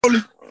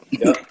Rolling?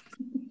 Yep.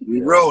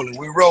 We rolling.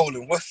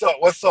 What's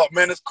up,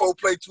 man? This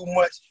Coldplay too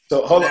much.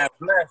 So hold man, on.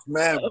 Bless,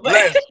 man.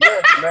 Yeah,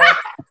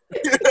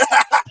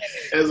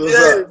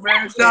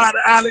 man. Shout out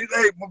to Alex.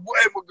 Hey, my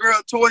girl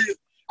Toya.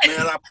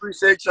 Man, I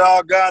appreciate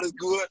y'all. God is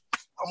good.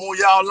 I'm on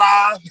y'all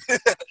live.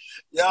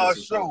 Y'all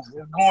show.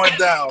 It's going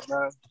down,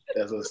 man.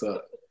 That's what's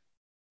up.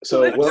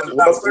 So I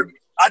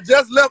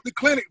just left the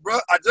clinic, bro.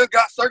 I just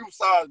got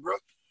circumcised, bro.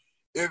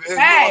 You know what I'm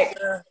saying?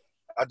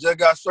 I just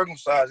got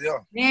circumcised, yeah.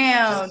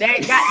 Damn,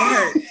 that got to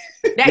hurt.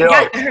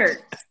 Got to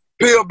hurt.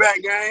 Peel back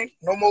gang.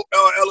 No more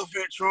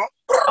elephant trunk.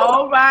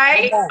 All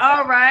right.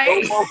 No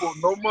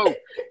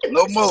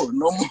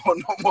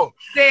more.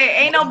 Say,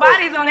 ain't no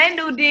bodies on that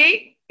new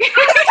dick.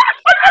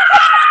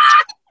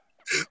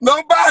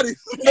 Nobody.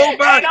 Ain't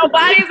no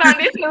bodies on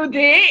this new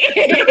dick.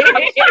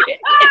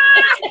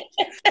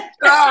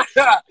 Oh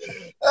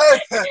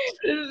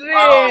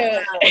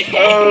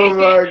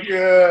my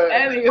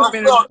God.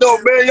 What's up, though,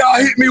 man?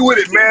 Y'all hit me with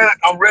it, man.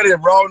 I'm ready,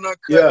 raw nut.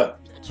 Yeah.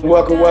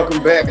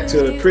 Welcome back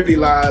to Pretty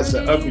Lies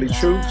and Ugly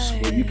Truths,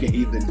 where you can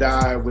either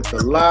die with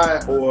the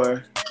lie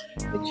or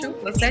the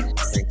truth. What's that?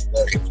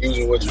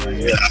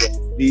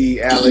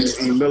 The Alex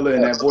E. Miller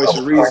and that voice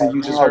of reason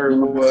you just heard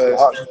was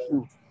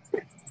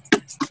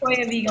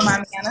Toya Vegan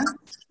Montana.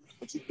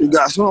 You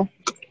got some?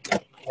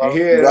 And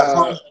here,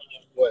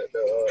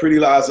 Pretty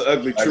Lies and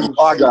Ugly Truths.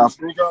 I got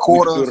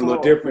quarter. We do it a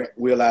little different.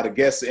 We allow the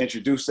guests to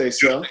introduce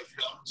themselves.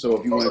 So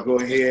if you want to go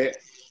ahead,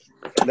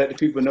 let the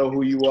people know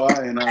who you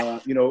are, and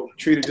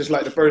treat it just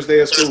like the first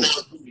day of school.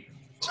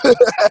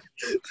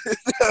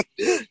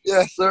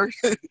 Yes, sir.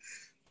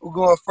 We're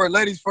going first.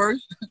 Ladies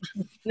first.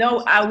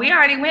 No, we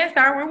already went,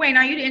 sir. We're waiting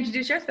on you to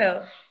introduce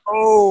yourself.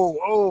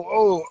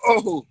 Oh.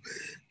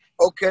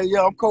 Okay,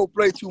 yeah, I'm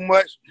Coldplay Too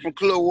Much from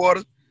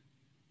Clearwater.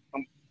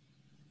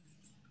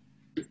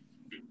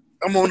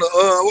 I'm on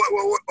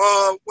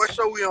the what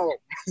show we on?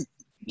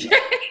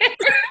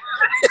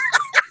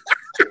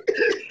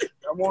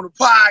 I'm on the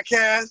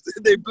podcast.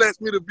 They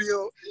blessed me to be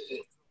on.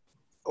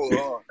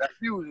 That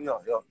fusion,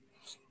 yo.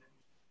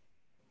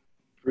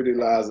 Pretty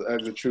Lies and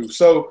Ugly Truth.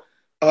 So,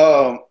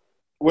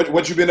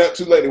 what you been up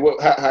to lately?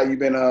 How you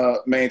been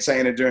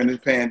maintaining during this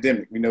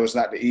pandemic? We know it's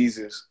not the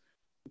easiest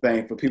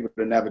thing for people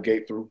to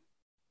navigate through.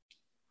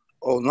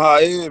 Oh, no,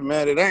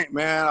 man, it ain't,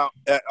 man.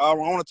 I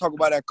want to talk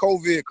about that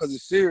COVID because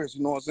it's serious,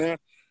 you know what I'm saying?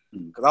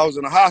 Because I was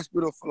in the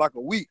hospital for like a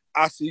week,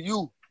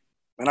 ICU,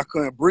 and I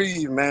couldn't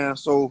breathe, man.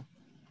 So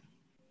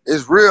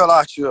it's real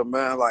out here,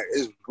 man. Like,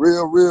 it's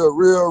real.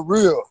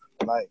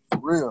 Like,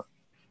 real.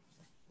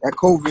 That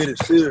COVID is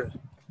serious.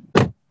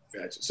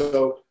 Gotcha.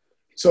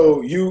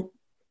 So you,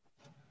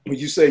 when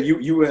you say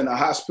you were in a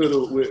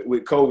hospital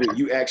with COVID,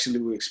 you actually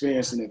were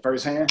experiencing it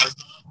firsthand?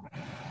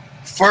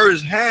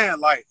 Firsthand,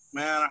 like,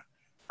 man,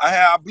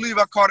 I believe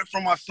I caught it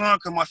from my son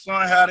because my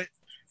son had it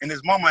and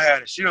his mama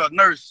had it. She a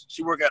nurse.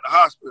 She worked at the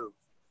hospital.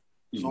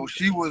 Mm-hmm. So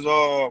she was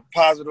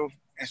positive.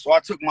 And so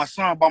I took my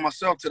son by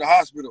myself to the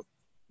hospital.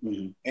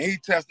 Mm-hmm. And he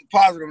tested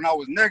positive and I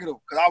was negative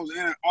because I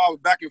was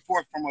back and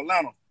forth from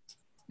Atlanta.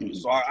 Mm-hmm.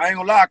 So I ain't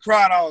gonna lie, I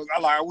cried.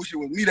 I wish it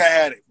was me that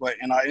had it.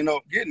 And I ended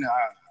up getting it.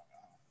 I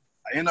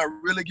ended up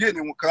really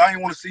getting it because I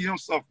didn't want to see him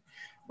suffer.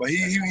 But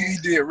he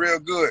did real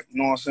good.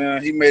 You know what I'm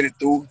saying? He made it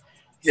through.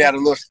 He had a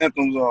little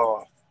symptoms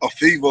a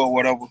fever or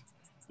whatever.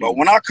 But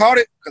when I caught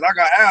it, because I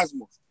got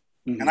asthma,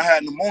 and I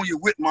had pneumonia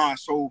with mine,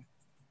 so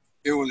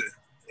it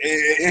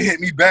hit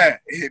me bad.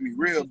 It hit me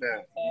real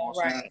bad. You know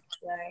what I'm saying?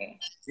 Right.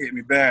 It hit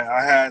me bad.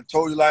 I had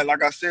told you,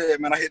 like I said,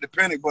 man, I hit the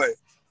panic button.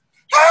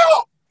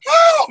 Help!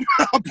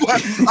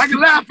 But I can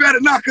laugh at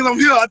it now because I'm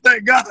here. I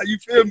thank God. You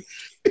feel me?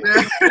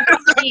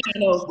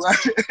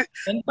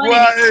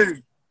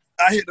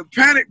 I hit the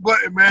panic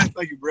button, man.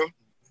 Thank you, bro.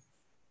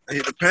 I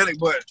hit the panic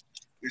button.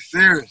 It's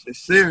serious,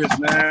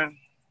 man.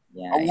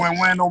 Yeah, I wasn't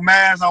wearing no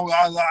mask. I was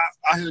out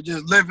here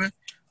just living,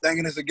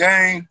 thinking it's a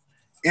game,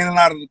 in and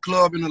out of the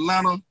club in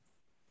Atlanta.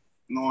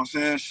 You know what I'm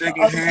saying?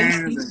 Shaking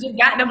hands. You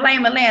got to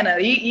blame Atlanta.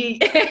 You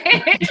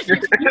ain't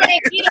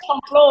from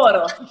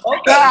Florida.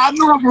 Okay. Nah, I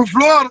know I'm from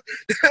Florida.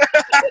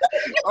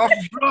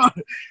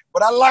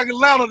 But I like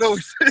Atlanta, though.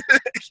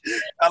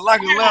 I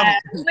like Atlanta.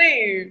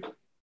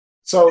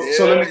 So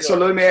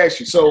let me ask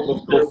you.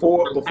 So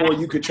before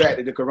you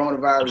contracted the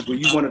coronavirus, were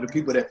you one of the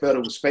people that felt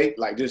it was fake?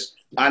 Like, just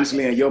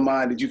honestly, in your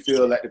mind, did you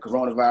feel like the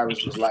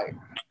coronavirus was like,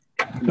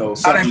 I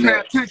didn't pay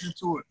attention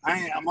to it.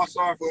 I'm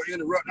sorry for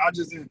interrupting. I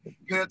just didn't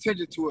pay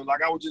attention to it.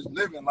 Like, I was just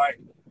living. Like,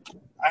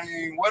 I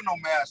ain't wear no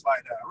mask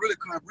like that. I really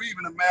couldn't breathe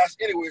in a mask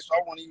anyway, so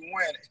I wasn't even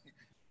wearing it.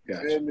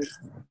 Gotcha.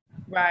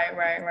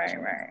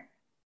 Right.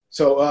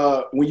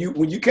 So when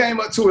you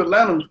came up to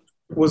Atlanta,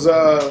 was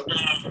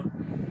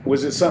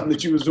it something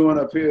that you was doing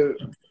up here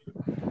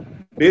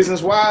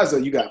business-wise, or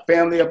you got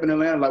family up in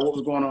Atlanta? Like, what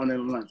was going on in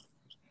Atlanta?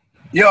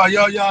 Yeah.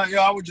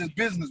 I was just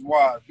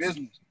business-wise,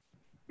 business.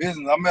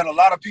 I met a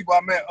lot of people.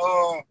 I met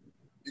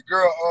the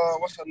girl,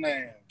 what's her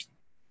name?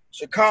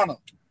 Shakana.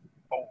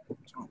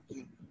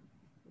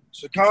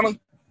 Shakana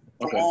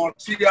from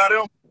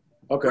TIM.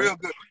 Okay. Real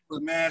good people,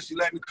 man. She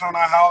let me come to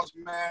her house,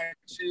 man,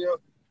 chill.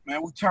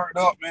 man, we turned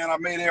up, man. I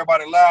made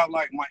everybody laugh.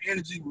 Like, my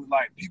energy was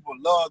like, people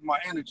loved my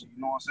energy.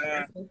 You know what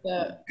I'm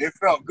saying? It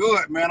felt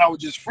good, man. I was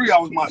just free. I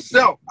was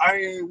myself. I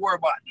ain't worried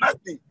about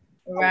nothing.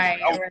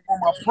 Right. I was on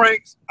my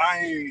pranks.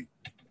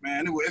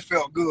 Man, it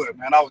felt good,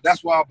 man.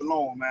 That's where I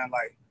belong, man.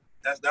 Like,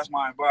 that's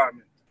my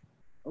environment.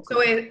 Okay.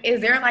 So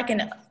is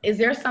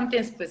there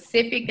something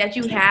specific that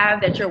you have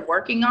that you're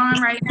working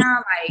on right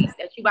now, like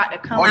that you about to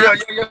come out?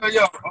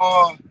 Yeah.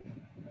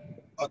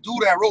 A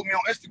dude that wrote me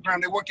on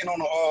Instagram, they working on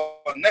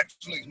a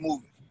Netflix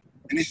movie,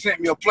 and he sent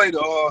me a play to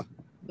go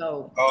over. You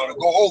know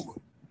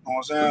what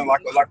I'm saying?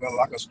 Like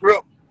a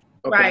script.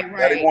 Okay. Right.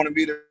 That they wanted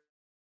me to.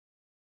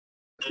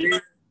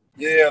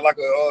 Yeah, like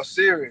a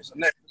series, a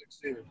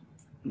Netflix series.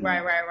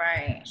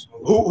 Right. So,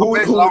 who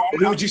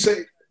would you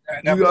say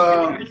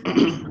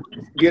you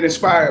get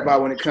inspired by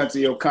when it comes to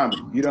your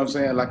comedy? You know what I'm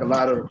saying? Like a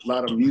lot of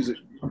music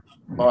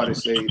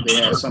artists, they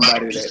have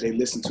somebody that they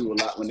listened to a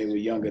lot when they were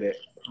younger that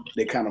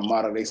they kind of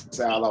model their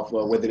style off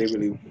of, whether they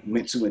really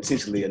meant to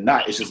intentionally or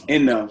not. It's just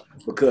in them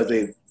because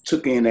they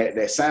took in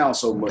that sound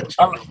so much.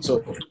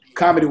 So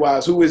comedy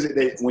wise, who is it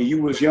that when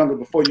you was younger,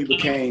 before you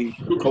became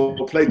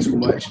Coldplay too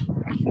much,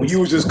 when you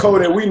was just Cole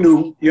that we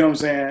knew, you know what I'm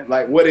saying?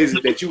 Like, what is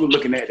it that you were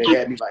looking at that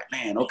had me like,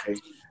 man, okay,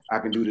 I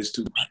can do this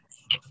too?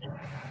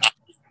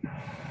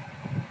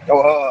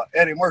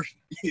 Eddie Murphy.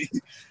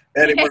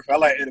 Eddie Murphy. I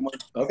like Eddie Murphy.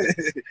 Okay.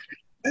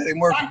 Eddie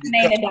Murphy.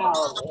 Name a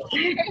dog.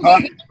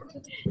 Huh?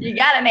 You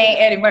gotta name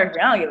Eddie Murphy.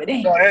 I don't give a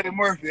damn. No, Eddie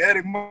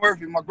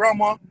Murphy, my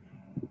grandma.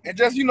 And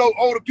just,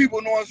 older people,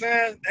 you know what I'm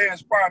saying? They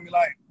inspire me,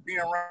 like, being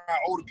around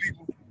older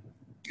people.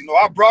 You know,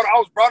 I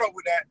was brought up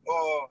with that,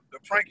 the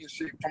pranking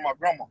shit from my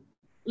grandma.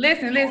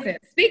 Listen.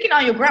 Speaking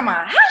on your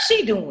grandma, how's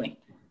she doing?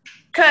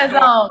 Because,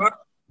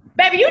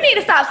 baby, you need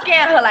to stop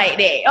scaring her like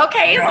that,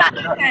 okay? It's not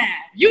the time.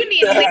 You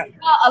need to leave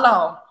her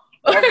alone.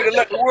 I need to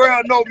let the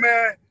world know,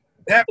 man,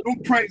 that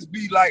them pranks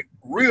be, like,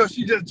 real.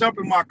 She just jump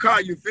in my car,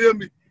 you feel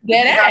me?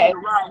 That ass.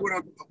 Around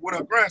with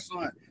her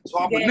grandson. So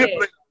I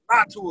manipulate,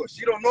 lie to her.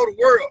 She don't know the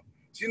world.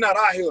 She not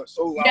out here,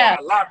 so I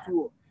lie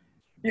to her.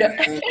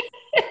 Yeah. And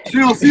she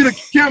don't see the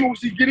camera when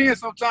she get in.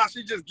 Sometimes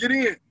she just get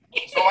in.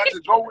 So I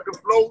just go with the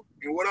flow,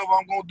 and whatever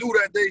I'm gonna do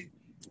that day.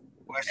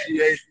 But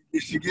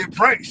if she get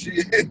pranked,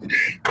 you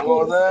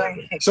know what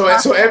I'm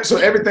saying? So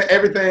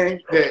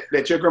everything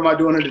that your grandma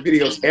doing in the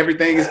videos,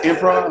 everything is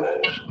improv.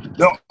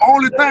 The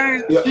only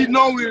thing she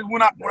know is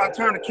when I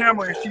turn the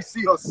camera and she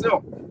see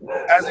herself,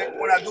 as in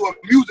when I do a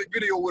music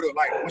video with her,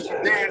 like when she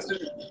dancing,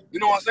 you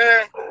know what I'm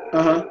saying?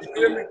 You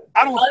feel me?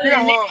 I don't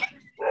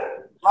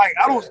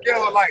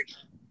scare her like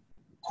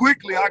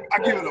quickly. I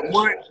give it a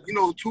month,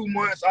 2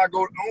 months. I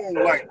go on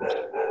like,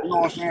 you know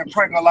what I'm saying?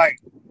 Prank her like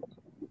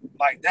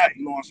that,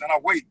 you know what I'm saying? I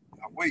wait.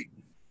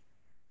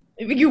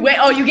 You wait?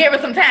 Oh, you gave her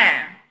some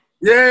time.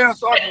 Yeah,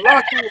 so I can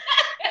lie to her.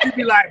 She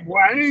be like, boy,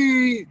 I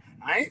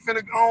ain't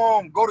finna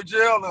go to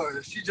jail.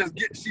 Or she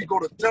go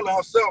to telling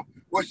herself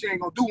what she ain't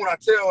gonna do when I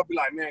tell her. Be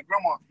like, man,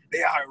 grandma,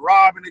 they out here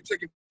robbing, they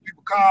taking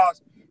people's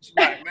cars. She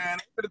be like, man,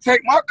 they finna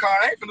take my car.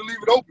 I ain't finna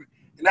leave it open.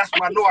 And that's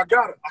when I know I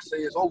got it. I say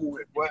it's over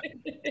with, but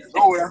it's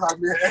over. That's how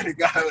me and Eddie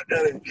got it.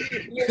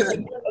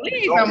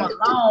 Leave them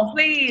alone,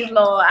 please,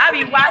 Lord. I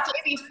be watching.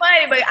 It be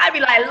funny, but I be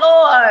like,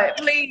 Lord,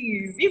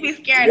 please. You be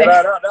scaring me.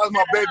 That's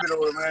my baby,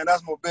 though, man.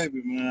 That's my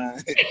baby, man.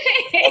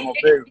 That's my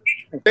baby.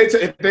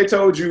 If they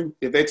told you,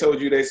 they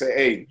say,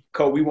 hey,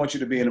 Cole, we want you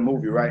to be in the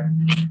movie, right?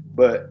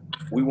 But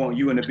we want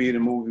you to be in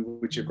the movie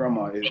with your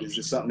grandma. Is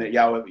this something that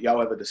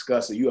y'all ever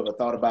discussed, or you ever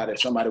thought about it?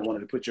 If somebody wanted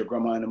to put your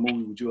grandma in the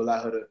movie, would you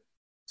allow her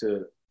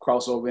to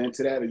cross over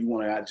into that, or you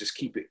want to just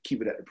keep it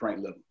at the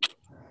prank level?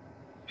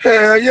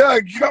 Hell yeah,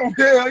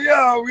 hell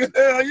yeah.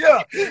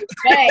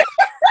 Hey.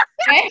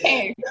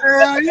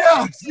 Hell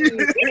yeah, shit.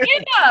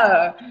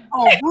 Yeah.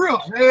 Oh, real,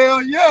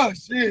 hell yeah,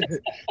 shit.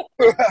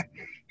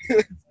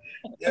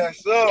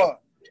 Yes, sir.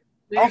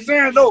 I'm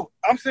saying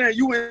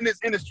you in this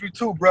industry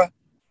too, bro.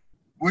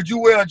 Would you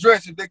wear a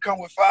dress if they come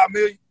with $5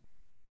 million?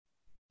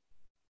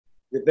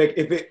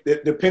 If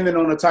it depending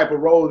on the type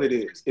of role it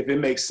is, if it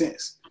makes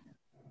sense.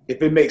 If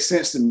it makes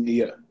sense to me,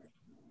 yeah.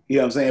 You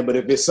know what I'm saying? But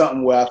if it's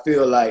something where I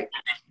feel like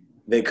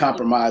they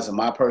compromise on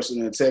my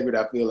personal integrity,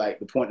 I feel like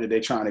the point that they're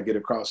trying to get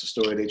across, the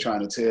story they're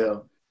trying to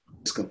tell,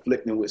 is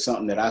conflicting with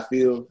something that I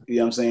feel, you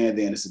know what I'm saying?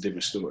 Then it's a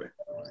different story.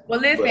 Well,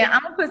 listen,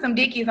 I'm going to put some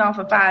Dickies on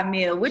for $5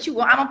 million. What you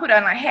want? I'm going to put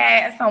on a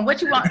hat,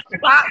 what you want?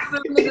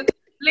 Boxers, nigga.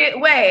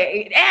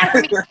 Wait,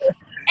 ask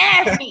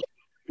me.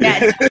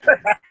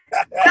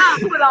 I'll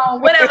put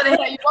on whatever the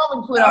hell you want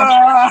me to put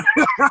on.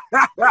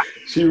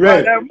 She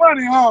ready. That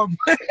money, huh?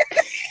 What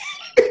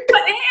the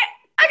heck?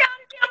 I got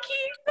your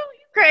kids too.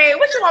 You crazy?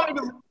 What you want me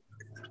to do?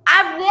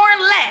 I've worn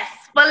less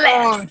for less.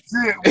 Oh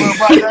shit! What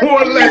about that?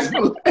 Worn less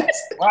for less.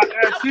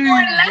 I've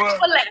worn less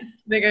for less,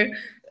 nigga.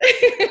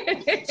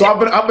 So I'm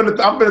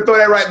gonna throw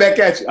that right back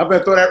at you. I'm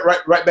gonna throw that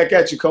right back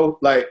at you, Cole.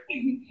 Like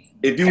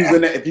if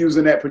you was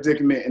in that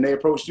predicament and they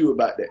approached you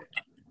about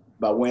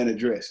wearing a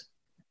dress.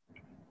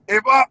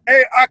 If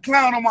I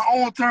clown on my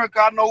own turn,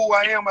 cause I know who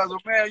I am as a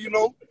man,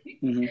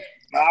 Mm-hmm.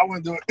 Nah, I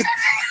wouldn't do it.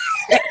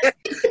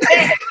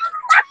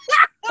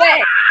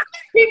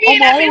 On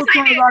my own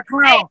times I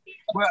clown.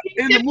 But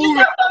in the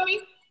movie,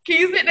 can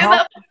you set this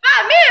up for $5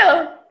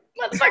 million?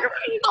 Motherfucker,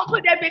 you gonna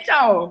put that bitch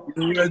on?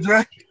 I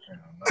just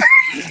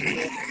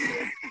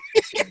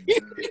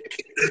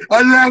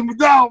asked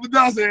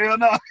Madonna said, hell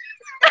no.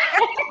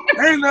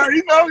 Ain't no,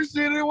 you know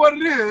shit is what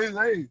it is.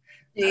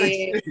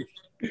 Hey.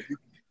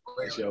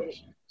 So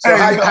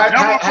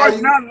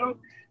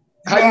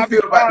how you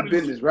feel about the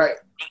business, right?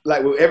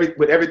 Like with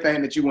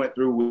everything that you went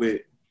through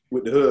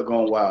with the hood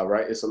going wild,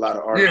 right? It's a lot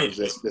of articles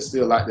that's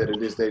still out there to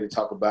this day to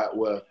talk about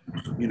where,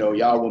 you know,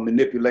 y'all were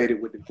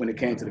manipulated when it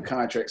came to the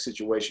contract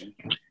situation.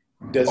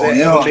 Does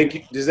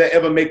that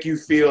ever make you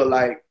feel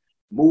like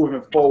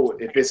moving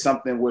forward, if it's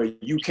something where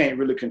you can't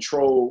really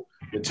control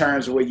the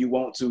terms the way you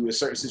want to, in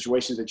certain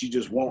situations that you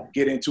just won't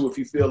get into if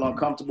you feel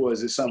uncomfortable? Or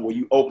is it something where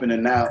you open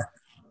and now,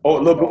 or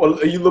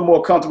are you a little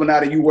more comfortable now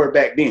than you were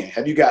back then?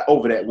 Have you got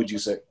over that, would you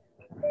say?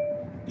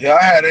 Yeah,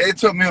 I had it. It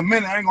took me a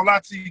minute. I ain't gonna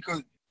lie to you,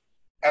 because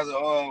as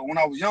when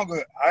I was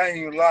younger, I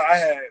ain't gonna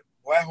lie.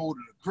 I hold a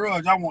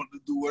grudge. I wanted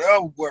to do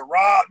whatever, but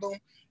rob them.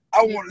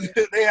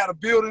 They had a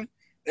building.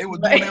 They were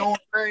doing their own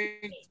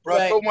thing, bro.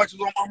 Right. So much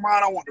was on my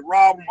mind. I wanted to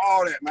rob them,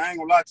 all that, man. I ain't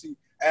gonna lie to you.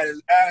 I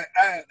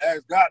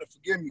asked God to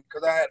forgive me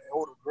because I had to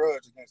hold a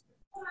grudge against them.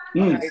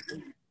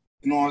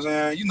 You know what I'm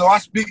saying? You know, I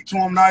speak to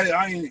them now.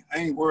 I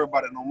ain't worried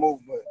about it no more.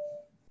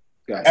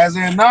 But as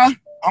in now,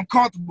 I'm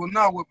comfortable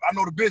now with. I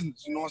know the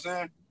business. You know what I'm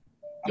saying?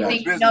 You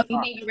think you're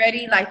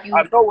ready? Like you?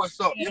 I know what's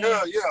up. Yeah.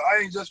 I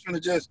ain't just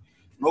finna just.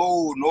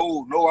 No.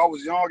 I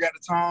was young at the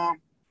time.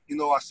 You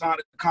know, I signed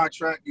a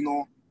contract. You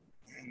know,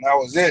 and that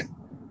was it.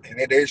 And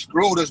they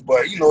screwed us,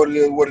 but you know it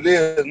is what it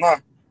is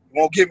now.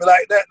 You won't get me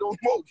like that no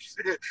more.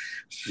 Shit.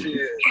 So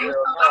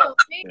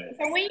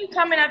when you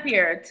coming up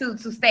here to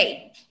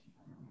stay?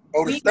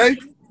 Oh, to stay?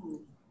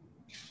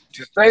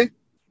 To stay?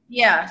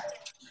 Yeah.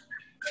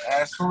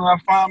 As soon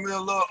as I find me a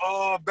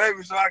little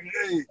baby so I can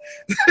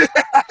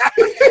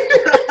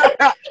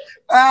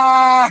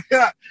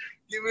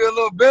give me a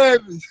little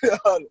baby.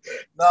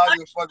 Nah, I'm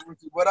just fucking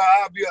with you. But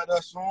I'll be out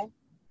there soon.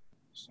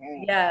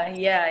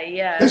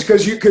 Yeah. That's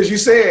because you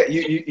said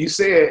you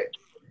said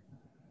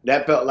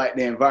that felt like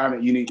the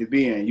environment you need to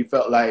be in. You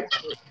felt like,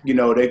 you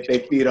know, they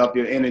feed off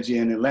your energy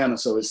in Atlanta,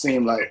 so it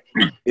seemed like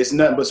it's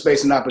nothing but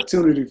space and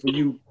opportunity for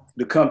you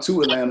to come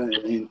to Atlanta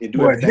and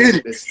do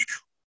everything.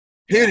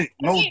 Hit it,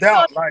 no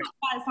doubt. Like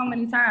so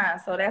many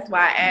times, so that's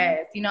why I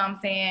asked. You know what I'm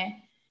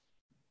saying?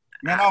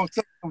 Man, I was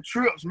taking some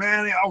trips,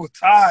 man. I was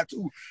tired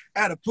too. I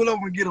had to pull up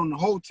and get on the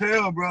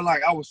hotel, bro.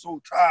 Like I was so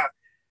tired.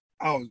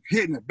 I was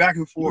hitting it back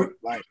and forth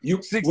like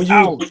 6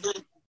 hours.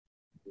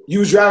 You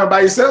was driving by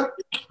yourself?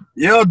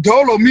 Yeah,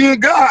 Dolo, me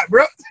and God,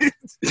 bro. Me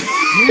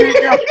and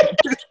God.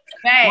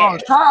 I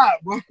was tired,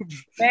 bro.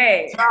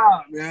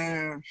 Tired,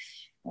 man.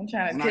 I'm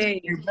trying to tell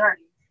you. Back,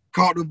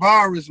 caught the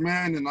virus,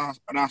 man, and I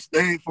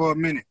stayed for a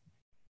minute.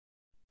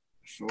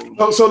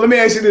 So let me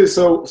ask you this.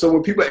 So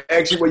when people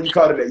ask you where you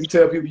caught it at, you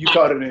tell people you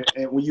caught it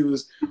in when you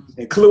was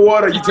in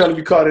Clearwater, you tell them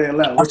you caught it in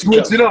Atlanta. What you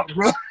switch it up,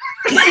 bro.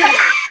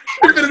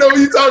 You better know who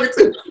you talking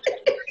to.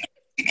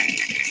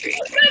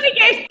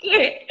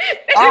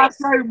 I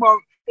say my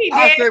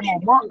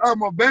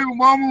baby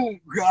mama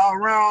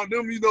around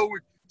them, you know,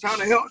 trying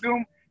to help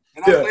them.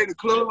 And I say the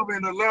club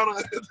in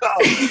Atlanta.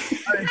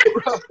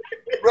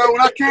 bro,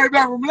 when I came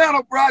back from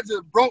Atlanta, bro, I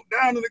just broke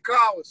down in the car.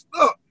 I was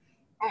stuck.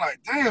 I'm like,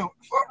 damn, what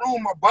the fuck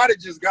wrong? My body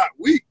just got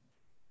weak.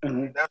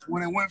 Mm-hmm. That's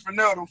when it went from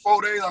there. Them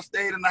 4 days I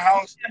stayed in the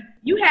house.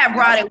 You have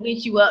brought it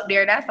with you up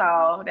there. That's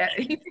all. Yeah.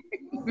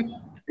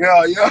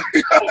 You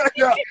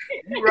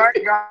right.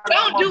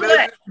 Don't do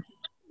it.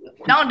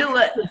 Don't do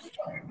it.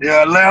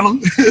 Yeah, Atlanta.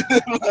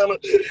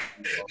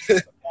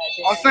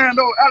 I'm saying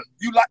though,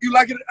 you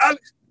like it,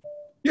 Alex?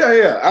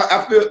 Yeah.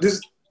 I feel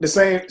this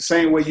the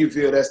same way you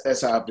feel.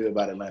 That's how I feel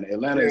about Atlanta.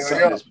 Atlanta is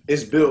something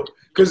that's built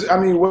because I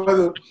mean,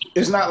 whether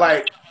it's not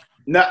like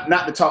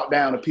not to talk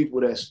down to people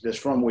that's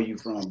from where you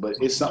from, but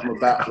it's something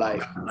about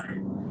like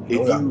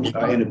if you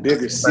are in a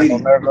bigger city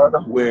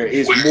where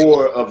it's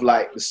more of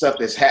like the stuff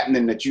that's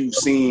happening that you've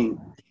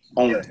seen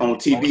on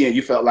TV and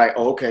you felt like,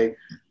 oh, okay,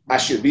 I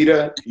should be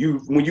there.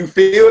 When you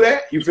feel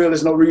that, you feel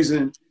there's no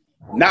reason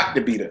not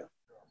to be there,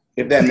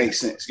 if that makes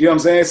sense. You know what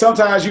I'm saying?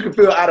 Sometimes you can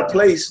feel out of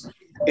place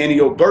in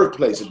your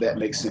birthplace, if that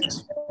makes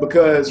sense.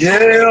 Because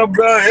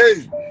bro.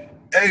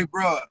 Hey,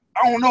 bro.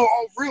 I don't know.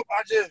 Off rip,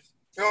 I just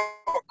felt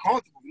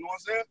comfortable. You know what I'm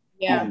saying?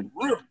 Yeah.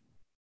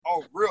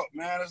 Off rip,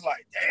 man. It's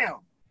like,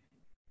 damn.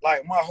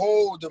 Like my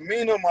whole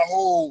demeanor, my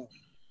whole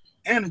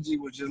energy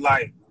was just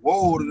like,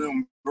 whoa to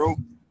them, bro.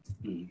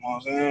 You know what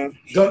I'm saying?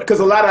 Because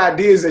a lot of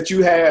ideas that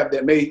you have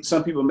that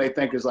some people may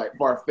think is like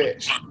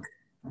far-fetched.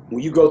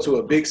 When you go to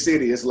a big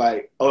city, it's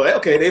like, oh,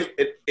 okay,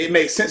 it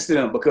makes sense to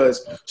them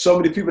because so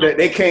many people that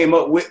they came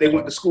up with, they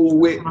went to school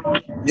with,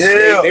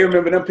 they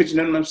remember them pitching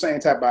them same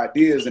type of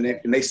ideas, and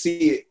they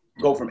see it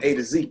go from A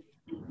to Z.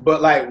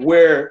 But like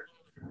where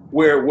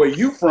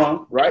you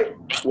from, right?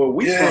 Where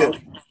we from,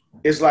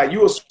 it's like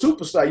you're a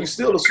superstar.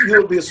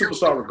 You'll be a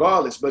superstar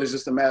regardless, but it's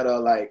just a matter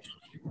of like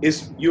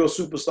you're a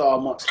superstar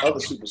amongst other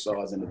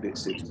superstars in the big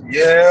city.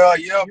 Yeah,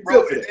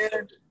 bro.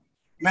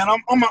 Man, I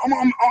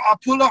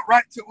pull up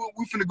right to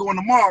we finna go in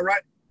the mall,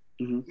 right?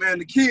 Mhm. Man,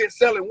 the kid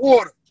selling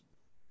water.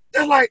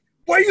 They're like,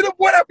 boy, you the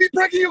boy that be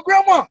pranking your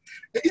grandma.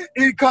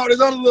 He called his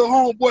other little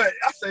homeboy.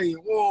 I say,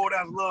 whoa,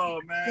 that's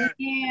love, man.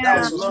 Yeah. That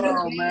was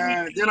love,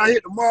 man. Then I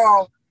hit the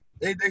mall.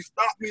 They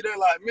stopped me. They're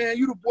like, man,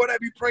 you the boy that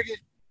be pranking.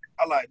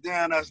 I like,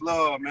 damn, that's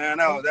love, man.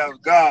 That was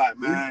God,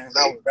 man.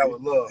 That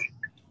was love.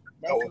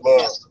 That was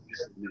love.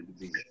 Yeah.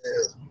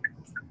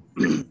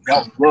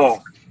 That was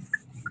love.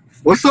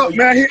 What's up,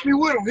 man? Hit me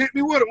with him.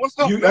 What's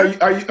up, man?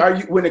 Are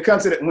you when it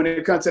comes to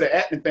the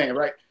acting thing,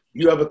 right?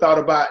 You ever thought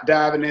about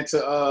diving into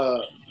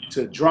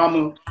to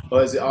drama,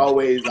 or is it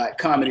always like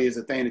comedy is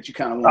a thing that you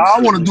kind of want?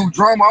 I want to do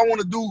drama. I want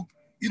to do,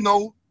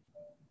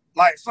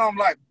 like something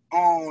like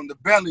on the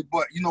belly,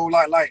 but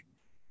like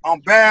I'm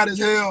bad as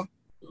hell.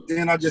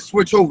 Then I just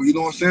switch over. You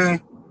know what I'm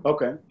saying?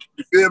 Okay.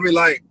 You feel me?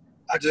 Like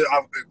I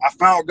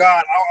found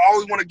God. I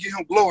always want to give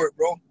Him glory,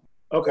 bro.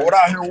 Okay.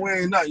 Without Him, we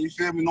ain't nothing. You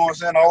feel me? You know what I'm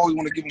saying? I always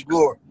want to give Him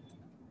glory.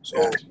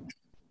 So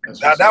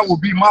that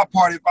would be my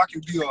part. If I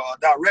can be a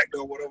director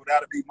or whatever,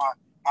 that'll be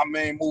my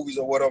main movies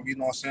or whatever. You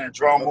know what I'm saying?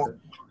 Drama, or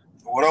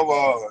whatever.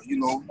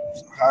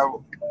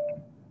 However.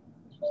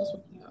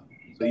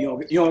 So you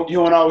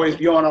don't always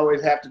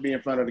have to be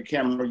in front of the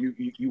camera. You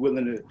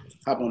willing to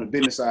hop on the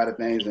business side of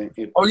things and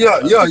oh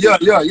yeah.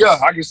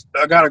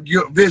 I got a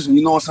good vision.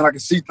 You know what I'm saying? I can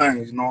see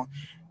things. And I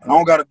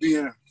don't got to be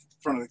in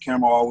front of the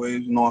camera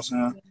always. You know what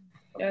I'm saying?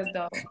 That's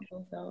dope.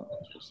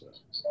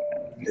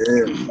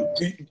 Yeah.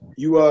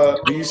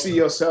 Do you see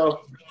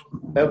yourself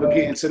ever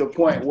getting to the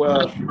point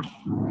where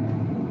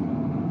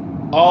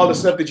all the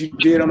stuff that you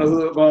did on the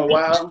Hood Gone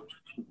Wild,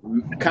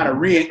 kind of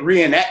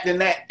reenacting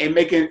that and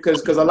making,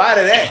 because a lot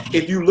of that,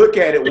 if you look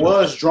at it,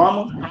 was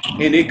drama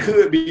and it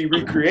could be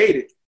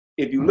recreated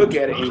if you look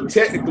at it, and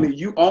technically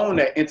you own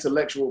that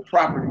intellectual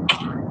property.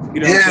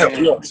 You know what I'm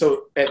saying? Yeah.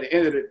 So at the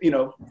end of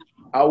the,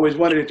 I always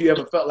wondered if you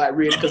ever felt like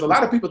because a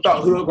lot of people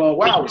thought Hood Gone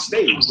Wild was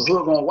staged, but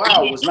Hood Gone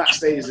Wild was not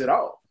staged at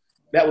all.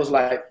 That was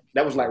like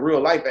real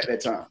life at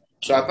that time.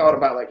 So I thought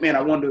about like, man,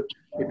 I wonder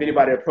if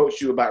anybody approached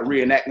you about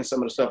reenacting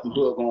some of the stuff from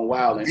Hood Gone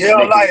Wild. And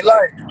like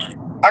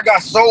I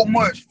got so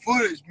much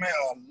footage, man,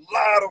 a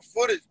lot of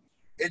footage.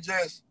 It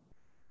just,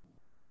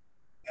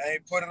 I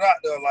ain't put it out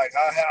there. Like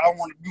I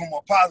want to be on my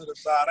positive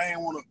side. I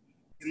ain't want to,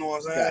 you know what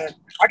I'm saying? Gotcha.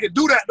 I can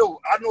do that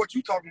though. I know what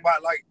you talking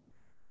about. Like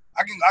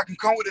I can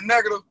come with the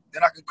negative,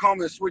 then I can come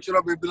and switch it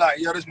up and be like,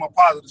 yeah, this is my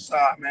positive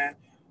side, man.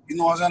 You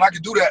know what I'm saying? I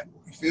can do that.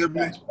 You feel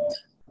me? Gotcha.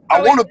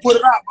 I want to put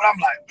it out, but I'm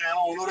like, man, I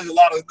don't know. There's a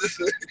lot of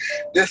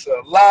this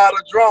a lot of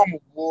drama,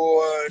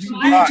 boy. You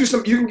can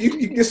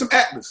get some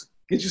actors.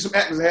 Get you some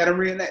actors that had them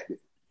reenacted.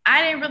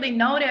 I didn't really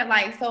know that.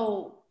 Like,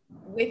 so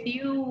with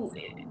you,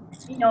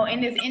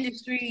 in this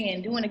industry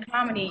and doing the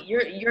comedy,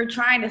 you're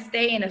trying to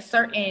stay in a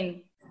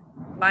certain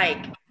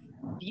like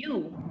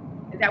view.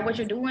 Is that what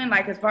you're doing?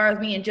 Like, as far as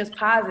being just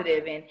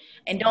positive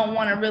and don't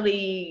want to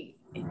really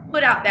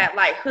put out that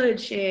like hood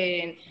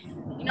shit and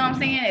you know what I'm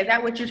saying? Is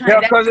that what you're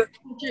trying to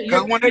do?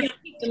 You're when they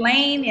keep the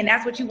lane and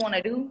that's what you want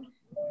to do?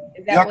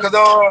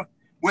 Because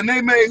when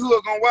they made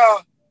Hood Gone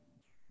Wild,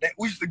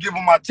 we used to give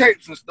them our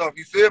tapes and stuff,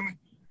 you feel me?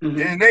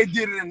 Mm-hmm. And they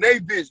did it in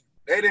their vision.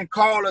 They didn't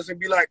call us and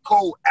be like,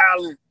 Cole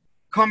Allen,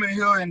 come in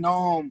here and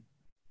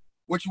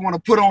what you want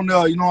to put on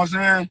there, you know what I'm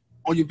saying?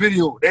 On your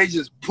video. They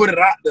just put it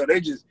out there. They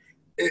just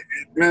it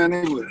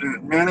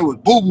was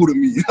boo-boo to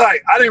me.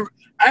 Like I ain't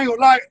gonna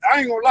lie,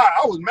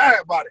 I was mad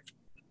about it.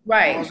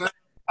 Right. You know what I'm saying?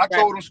 I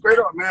told them straight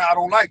up, man, I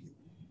don't like it.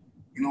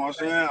 You know what I'm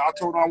saying? I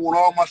told them I want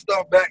all my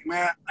stuff back,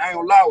 man. I ain't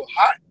gonna lie, I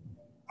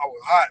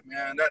was hot,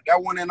 man.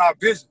 That wasn't in our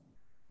vision.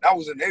 That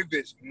was in their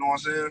vision, you know what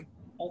I'm saying?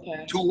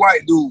 Okay. 2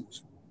 white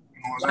dudes.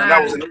 You know what I'm saying?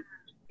 That was in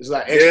it's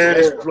like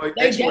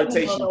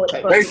exploitation.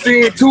 They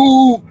seen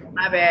 2.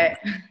 My bad.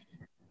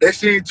 They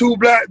seen 2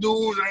 black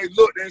dudes and they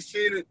looked and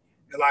seen it.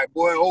 They're like,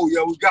 boy, oh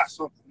yeah, we got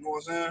something. You know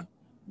what I'm saying?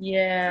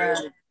 Yeah.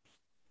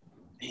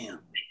 Damn.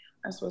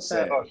 That's what's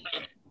up.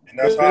 And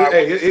that's how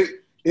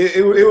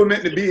it was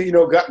meant to be,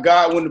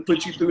 God wouldn't have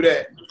put you through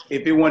that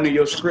if it wasn't in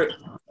your script.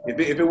 If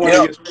it wasn't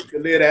in your script to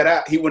lay that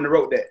out, he wouldn't have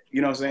wrote that.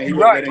 You know what I'm saying? He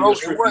wouldn't have in your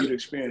script for you to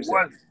experience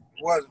that.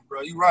 It wasn't,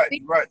 bro. You're right.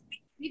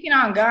 Speaking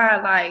on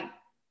God, like,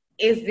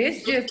 is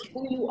this just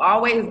who you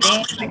always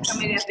been, like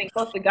somebody that's been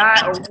close to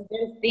God, or was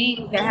there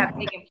things that have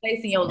taken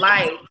place in your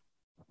life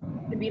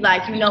to be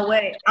like, you know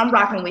what, I'm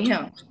rocking with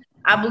him.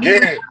 I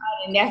believe in God,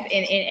 and that's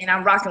and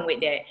I'm rocking with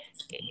that.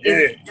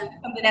 Is it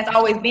something that's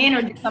always been,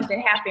 or did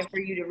something happen for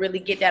you to really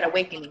get that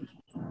awakening?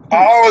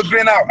 I always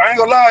been out. I ain't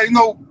gonna lie,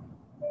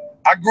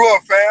 I grew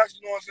up fast.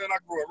 You know what I'm saying? I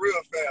grew up real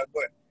fast,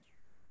 but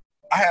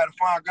I had to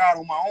find God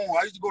on my own.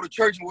 I used to go to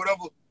church and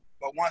whatever,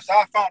 but once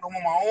I found him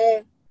on my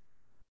own,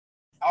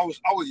 I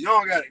was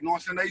young at it. You know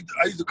what I'm saying?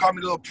 I used to call me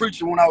a little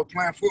preacher when I was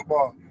playing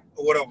football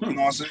or whatever. You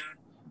know what I'm saying?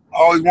 I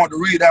always wanted to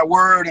read that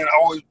word,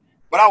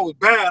 but I was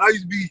bad. I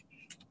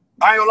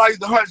ain't gonna lie, I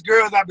used to hunch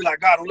girls. I'd be like,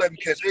 God, don't let me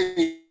catch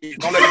AIDS.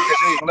 Don't let me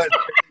catch AIDS. Don't let me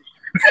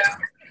catch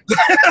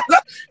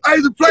AIDS. I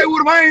used to play with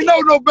them. I ain't know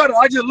no better.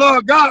 I just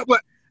love God,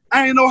 but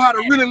I ain't know how to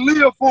really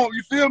live for him.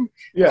 You feel me?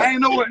 Yeah. I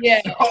ain't know what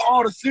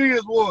all the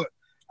sins was.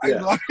 You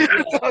know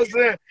what I'm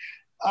saying?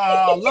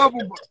 I love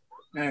them, but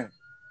man,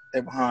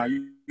 they behind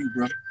you,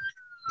 bro.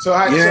 So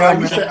how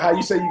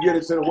you say you get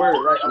into the word,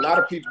 right? A lot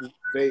of people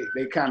they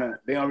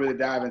don't really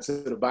dive into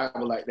the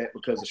Bible like that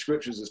because the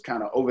scriptures is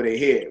kind of over their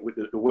head with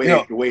the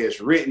way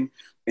it's written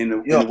and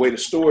the way the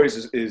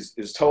stories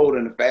is told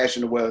in the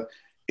fashion of where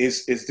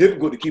it's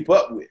difficult to keep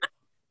up with.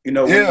 You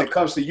know, when it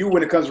comes to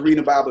reading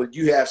the Bible,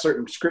 you have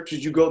certain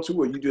scriptures you go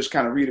to, or you just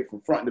kind of read it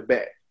from front to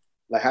back.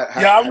 Like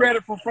I read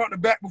it from front to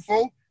back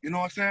before. You know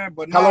what I'm saying?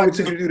 But how long it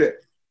took you to do that?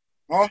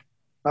 Huh?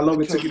 How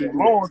long it took you to do that?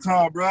 A long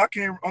time, bro. I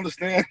can't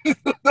understand.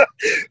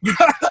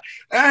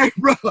 Hey,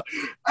 bro.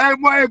 Hey,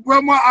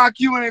 bro, my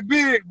IQ ain't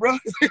big, bro.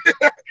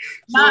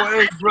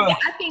 Hey, bro.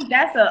 I think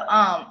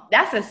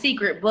that's a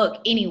secret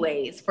book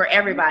anyways for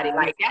everybody.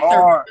 Like, that's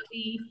hard. A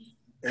really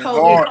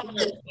hard.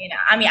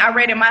 I mean, I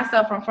read it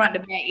myself from front to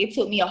back. It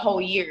took me a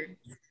whole year.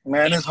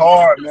 Man, it's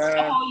hard, man.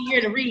 A whole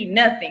year to read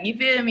nothing. You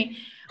feel me?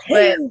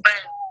 But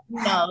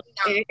no,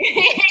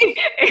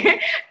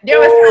 there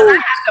was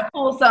times I had to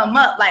pull something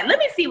up. Like, let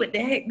me see what the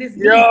heck this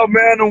means. Yeah,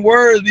 man, the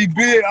words be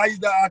big. I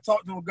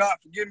talk to him. God,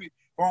 forgive me if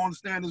I don't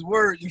understand his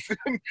words. You feel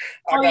me?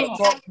 I gotta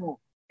talk to him.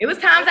 It was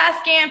times I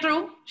scanned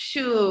through.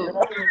 Shoot.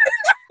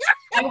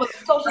 I was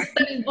a social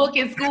studies book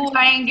in school.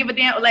 I ain't give a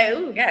damn. Like,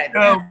 ooh, God.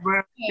 Yeah,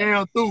 man.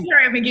 Scan through.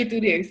 Hurry up and get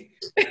through this.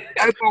 Hey,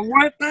 but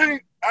one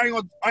thing, I ain't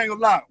gonna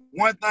lie.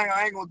 One thing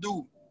I ain't gonna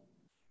do.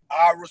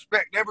 I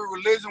respect every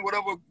religion,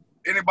 whatever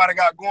anybody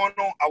got going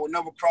on. I would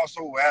never cross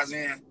over. As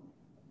in,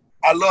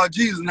 I love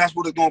Jesus, and that's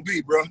what it's gonna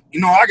be, bro.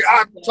 You know, I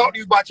talk to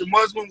you about your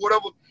Muslim,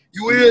 whatever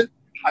you is.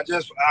 I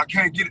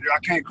can't get it. I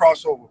can't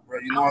cross over, bro.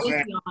 You know what I'm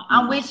saying?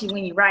 I'm with you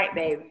when you're right,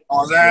 baby. You know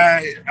what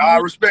I'm saying? I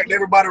respect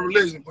everybody's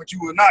religion, but you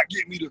will not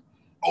get me to,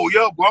 oh,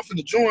 yeah, bro, I'm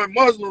finna join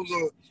Muslims,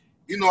 or,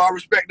 you know, I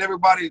respect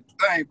everybody's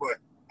thing, but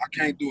I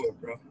can't do it,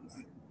 bro.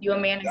 You're a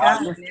man of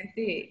God, that's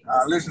it.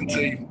 I listen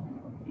to you.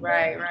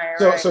 Right.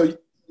 So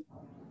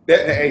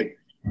that,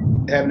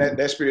 having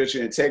that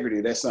spiritual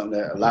integrity, that's something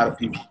that a lot of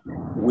people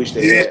wish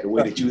they had the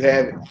way that you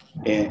have it.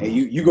 And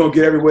you're going to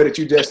get everywhere that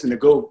you're destined to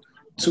go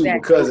to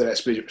because of that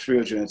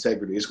spiritual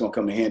integrity. It's going to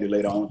come in handy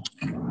later on.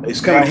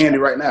 It's coming in handy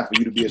right now for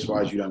you to be as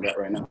far as you done got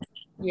right now.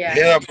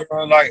 Yeah,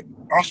 bro. Like,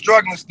 I'm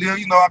struggling still.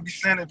 You know, I be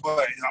saying it,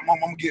 but I'm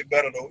going to get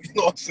better, though. You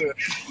know what I'm saying?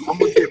 I'm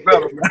going to get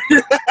better,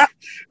 man.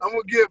 I'm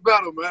going to get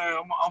better, man.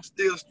 I'm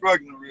still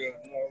struggling real.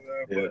 You know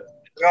what I'm saying? But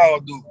we all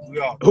do. We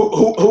all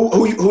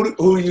do.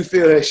 Who do you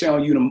feel has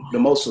shown you the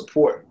most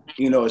support,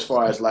 you know, as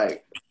far as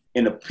like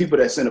in the people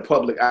that's in the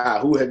public eye?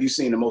 Who have you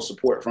seen the most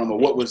support from, or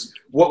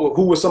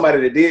who was somebody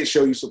that did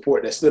show you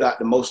support that stood out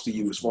the most to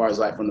you as far as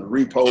like from the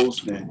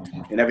repost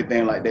and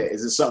everything like that?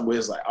 Is it something where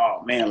it's like,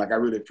 oh man, like I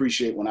really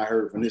appreciate when I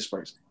heard from this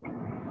person?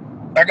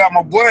 I got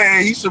my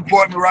boy, he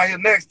support me right here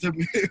next to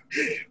me.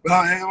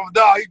 Dog,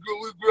 we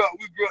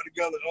grew up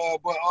together.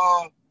 But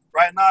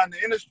right now in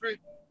the industry,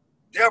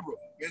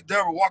 Miss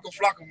Deborah Walker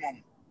Flocka mama.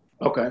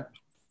 Okay.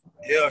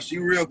 Yeah, she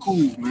real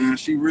cool, man.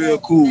 She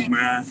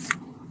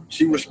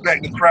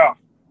respect the crowd.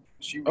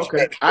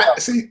 Okay. I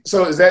see.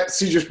 So is that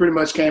she just pretty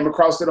much came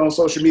across it on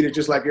social media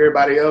just like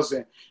everybody else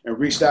and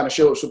reached out and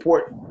showed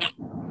support?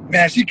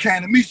 Man, she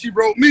came to me. She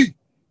wrote me.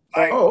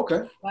 Like, oh,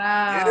 okay.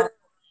 Wow.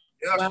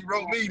 Yeah, she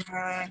wrote me,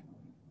 man.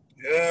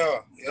 Yeah.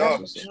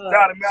 She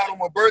shouted me out on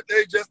my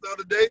birthday just the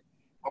other day.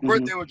 My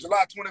birthday was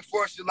July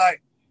 24th. She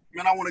like,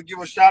 man, I want to give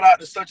a shout out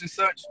to such and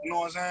such. You know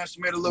what I'm saying? She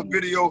made a little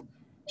video.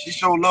 She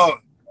showed love.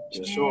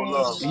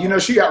 You know,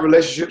 she got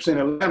relationships in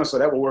Atlanta, so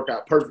that will work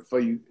out perfect for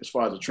you as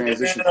far as the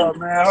transition. Yeah,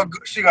 man.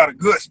 She got a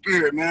good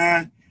spirit,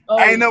 man.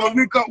 I ain't never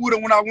link up with her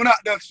when I went out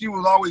there. She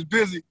was always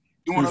busy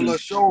doing her little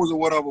shows or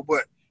whatever,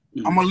 but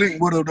I'm going to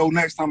link with her, though,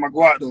 next time I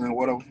go out there and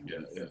whatever.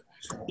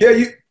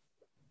 Yeah,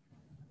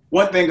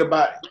 one thing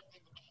about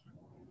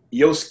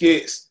your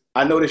skits,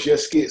 I notice your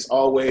skits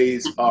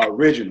always are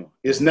original.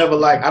 It's never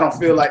like, I don't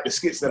feel like the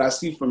skits that I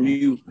see from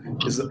you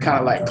is kind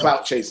of like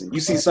clout chasing.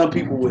 You see some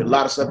people with a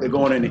lot of stuff that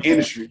going in the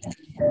industry,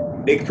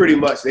 they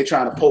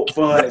trying to poke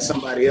fun at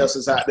somebody else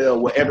is out there,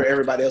 whatever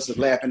everybody else is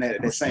laughing at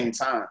the same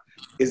time.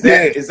 Is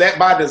that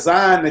by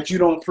design that you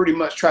don't pretty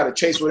much try to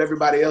chase what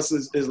everybody else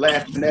is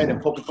laughing at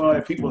and poking fun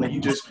at people, and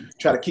you just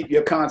try to keep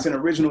your content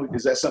original?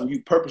 Is that something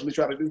you purposely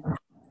try to do?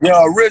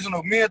 Yeah,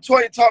 original. Me and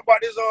Toya talked about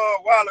this a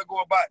while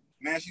ago about,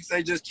 man, she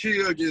say just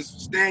chill,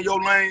 just stay in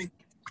your lane,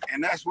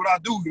 and that's what I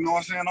do, you know what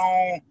I'm saying?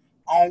 I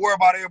don't worry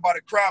about everybody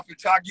crowd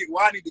until I get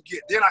what I need to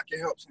get, then I can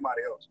help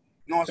somebody else.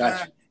 You know what I'm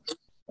saying?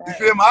 You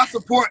feel me?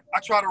 I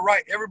try to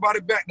write everybody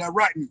back that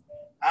write me.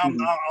 I'm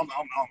not,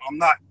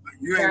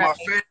 you ain't my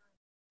fan.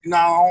 You know,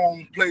 I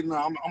don't play,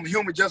 I'm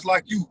human just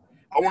like you.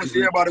 I want to see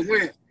everybody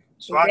win.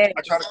 So I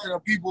try to tell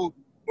people,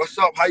 what's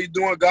up, how you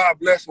doing, God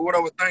bless, or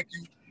whatever, thank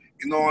you.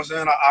 You know what I'm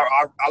saying?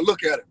 I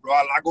look at it, bro.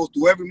 I go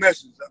through every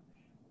message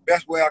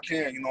best way I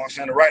can, you know what I'm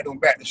saying, to write them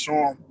back, to show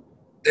them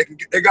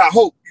they got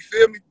hope. You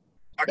feel me?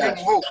 I give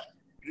them hope.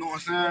 You know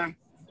what I'm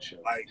saying?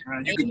 Like,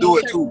 man, you can do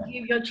it too.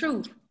 Give your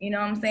truth. You know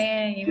what I'm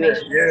saying? You make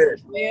sure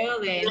it's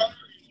real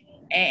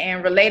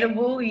and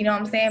relatable. You know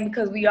what I'm saying?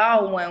 Because we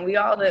all one. We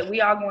all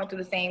going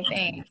through the same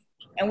thing.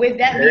 And with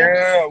that,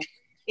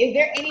 Is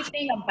there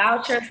anything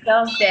about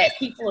yourself that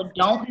people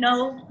don't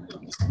know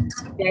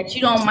that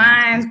you don't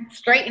mind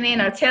straightening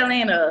or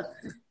telling or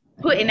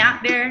putting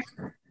out there?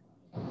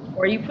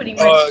 Or you pretty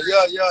much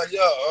yeah.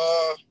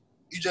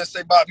 You just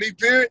say about me,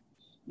 period?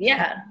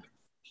 Yeah.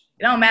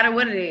 It don't matter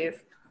what it is.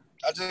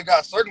 I just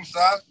got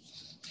circumcised.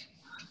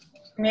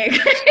 Nigga.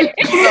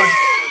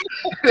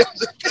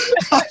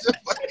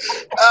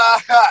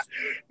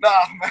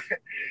 Nah, man.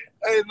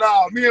 Hey,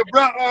 nah, me and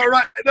Brent,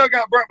 right now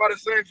got burnt by the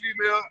same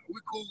female.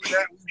 We cool with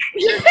that.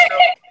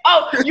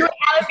 Oh, you and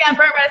Alex got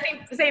burnt by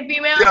the same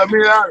female? Yeah, me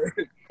and Alex.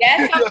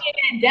 That's something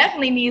that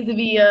definitely needs to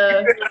be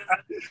tell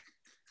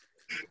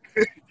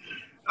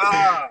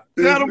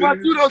them about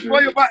you though,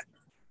 for you about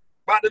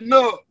the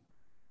nub.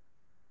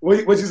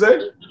 What you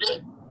say?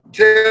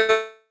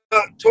 Tell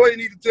Toy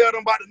need to tell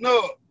them about the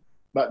nub.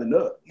 About the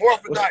nub.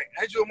 Morphodite.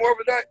 Ain't you a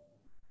morphodite?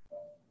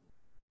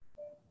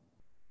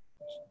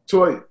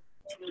 Toy.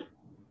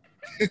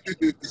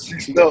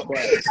 She got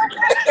quiet.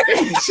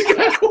 She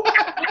got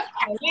quiet.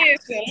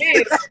 Listen.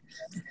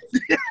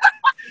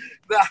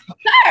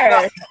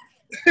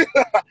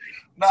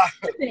 Nah.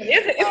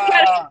 It's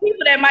kind of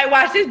people that might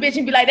watch this bitch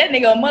and be like, that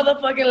nigga a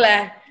motherfucking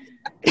lie.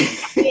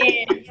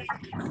 Yeah.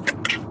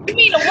 You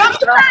mean the water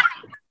slide?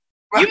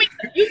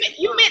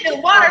 You meant the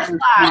water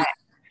slide.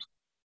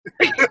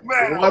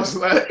 Man. Water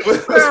slide.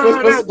 What's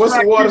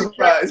the water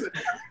slide?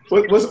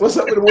 What's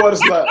up with the water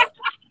slide?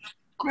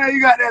 Man,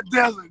 you got that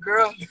desert,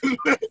 girl.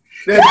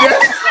 That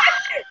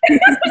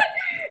desert.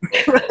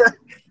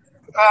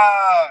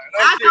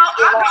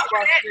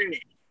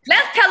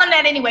 Let's tell them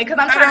that anyway, because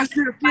I'm trying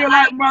to feel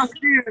like my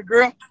skin,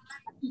 girl.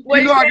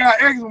 You know I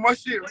got eczema, my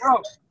shit,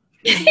 bro.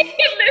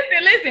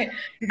 Listen.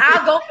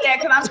 I'll go for that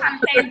because I'm trying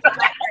to change the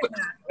life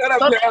right now.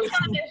 So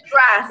it's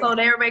dry, so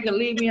everybody can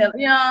leave me alone.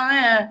 You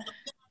know,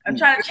 I'm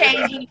trying to change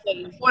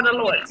anything for the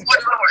Lord.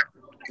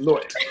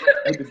 Lord,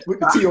 put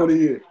the T on the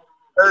ear.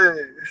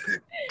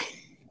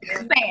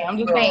 I'm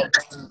just saying.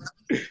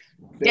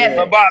 Yes.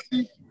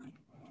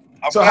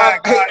 So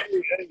how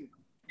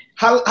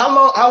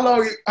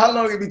long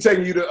it be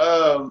taking you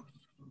to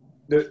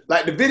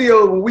the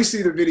video, when we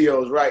see the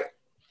videos, right?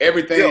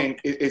 Everything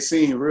it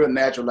seems real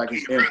natural, like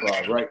it's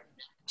improv, right?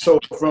 So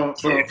from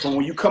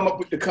when you come up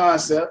with the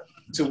concept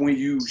to when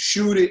you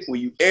shoot it, when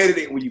you edit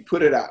it, when you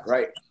put it out,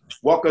 right?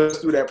 Walk us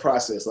through that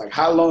process. Like,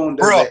 how long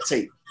does that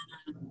take?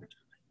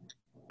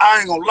 I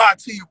ain't gonna lie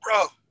to you,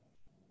 bro.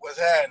 What's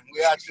happening?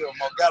 We out here,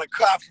 got a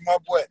call from my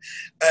boy.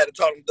 I had to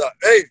talk to him,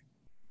 hey,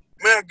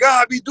 man,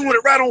 God be doing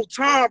it right on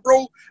time,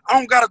 bro. I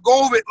don't gotta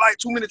go over it like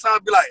too many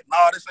times, be like,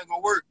 nah, this ain't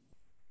gonna work.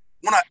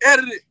 When I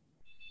edit it,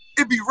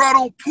 it be right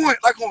on point,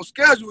 like on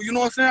schedule, you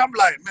know what I'm saying? I'm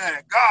like,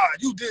 man, God,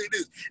 you did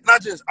this. And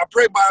I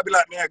pray by it, I be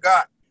like, man,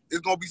 God,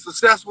 it's gonna be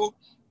successful.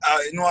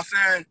 You know what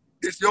I'm saying?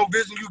 It's your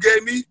vision you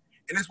gave me,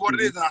 and it's what it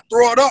is. And I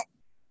throw it up,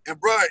 and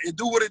bro, it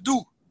do what it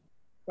do.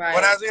 Right.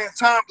 But as in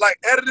time, like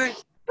editing,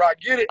 bro, I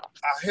get it,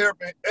 I hear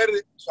and edit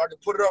it so I can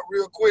put it up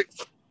real quick,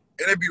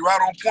 and it be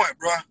right on point,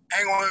 bro.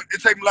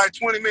 It take me like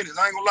 20 minutes,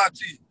 I ain't gonna lie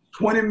to you.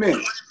 20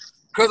 minutes?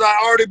 Because I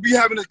already be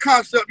having this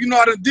concept, you know,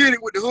 I done did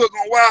it with the Hood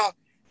Gone Wild.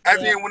 As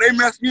in, when they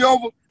messed me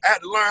over, I had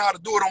to learn how to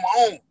do it on my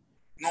own.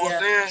 You know what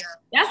I'm saying?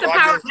 That's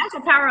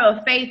the power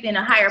of faith in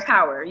a higher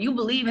power. You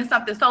believe in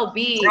something so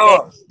big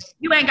that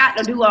you ain't got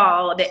to do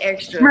all the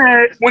extra.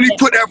 Man, when he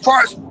put that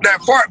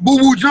fart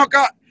boo-boo junk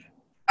out,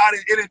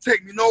 it didn't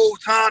take me no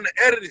time to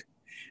edit it.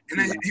 And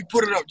then he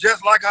put it up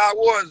just like how it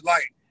was.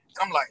 Like,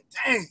 I'm like,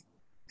 dang.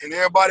 And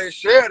everybody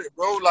shared it,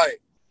 bro.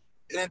 Like,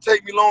 it didn't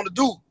take me long to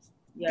do.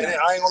 Yeah.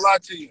 I ain't gonna lie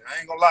to you. I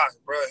ain't gonna lie,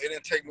 bro. It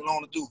didn't take me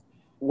long to do.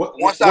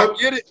 Once I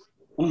get it.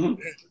 Mm-hmm.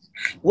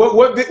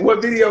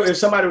 What video, if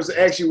somebody was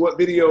to ask you what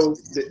video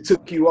that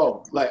took you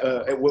off, like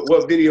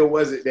what video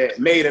was it that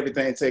made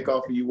everything take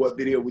off for you? What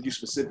video would you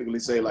specifically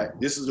say, like,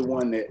 this is the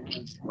one that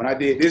when I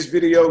did this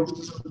video,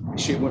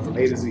 shit went from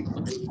A to Z?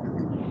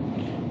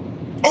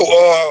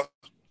 Oh,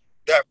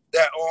 that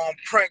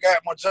prank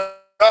at my job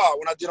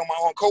when I did on my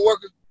own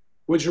coworker.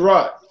 With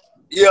Gerard?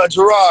 Yeah,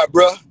 Gerard,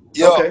 bro.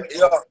 Yeah, okay.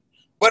 Yeah.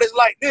 But it's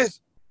like this.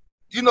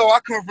 You know, I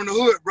come from the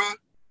hood, bro.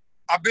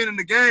 I've been in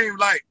the game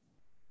like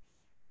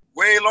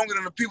way longer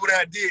than the people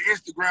that did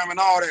Instagram and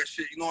all that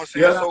shit. You know what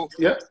I'm saying? Yeah. So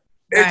yeah.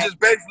 It's just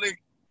basically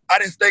I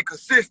didn't stay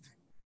consistent.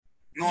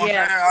 You know what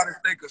I'm saying? I didn't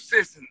stay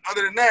consistent.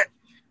 Other than that,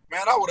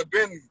 man, I would have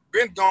been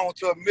gone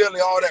to a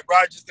million, all that, but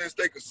I just didn't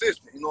stay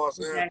consistent. You know what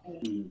I'm saying?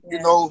 Exactly. You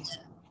know,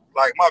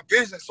 like my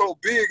business so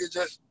big, it's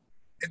just,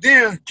 and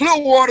then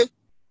Clearwater,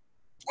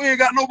 we ain't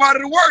got nobody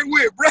to work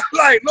with, bro.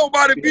 Like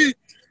nobody be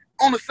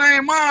on the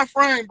same mind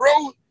frame,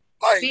 bro.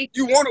 Like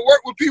you want to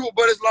work with people,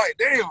 but it's like,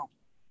 damn.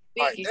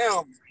 Like,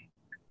 damn.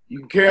 You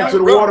can carry them to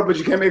the water, but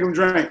you can't make them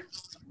drink.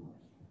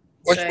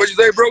 What you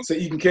say, bro? So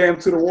you can carry them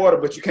to the water,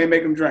 but you can't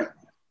make them drink.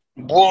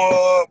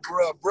 Boy,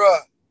 bruh.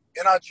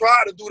 And I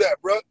tried to do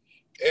that, bruh.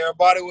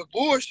 Everybody was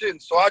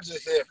bullshitting, so I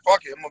just said,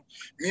 fuck it.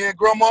 Me and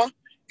Grandma,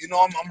 you know,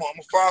 I'm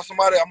gonna find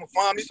somebody. I'm gonna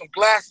find me some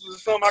glasses or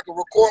something I can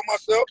record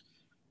myself.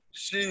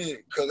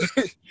 Shit, cause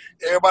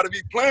everybody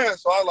be playing,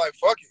 so I was like,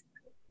 fuck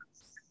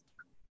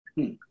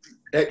it.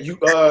 that you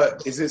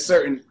is it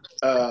certain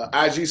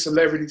IG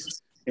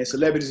celebrities and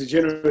celebrities in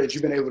general that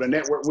you've been able to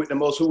network with the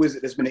most? Who is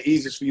it that's been the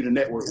easiest for you to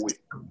network with?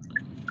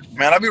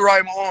 Man, I be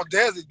writing my own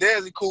Desi.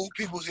 Desi cool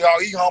people. He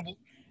humble.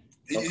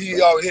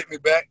 He always hit me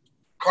back.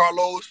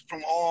 Carlos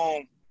from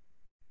Wild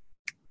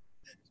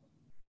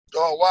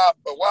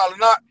or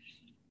Not.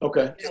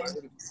 Okay.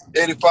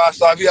 85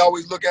 South. He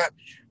always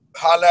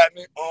holler at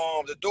me.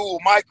 The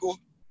dude Michael,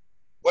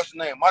 what's his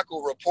name?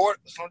 Michael Rapport or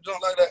something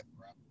like that.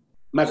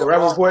 Michael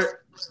Rappaport?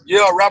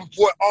 Yeah,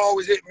 Rappaport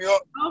always hit me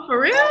up. Oh, for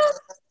real?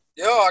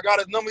 Yeah, I got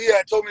his number. He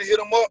had told me to hit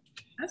him up.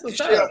 That's what's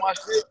he shared my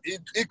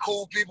shit. He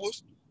cool people.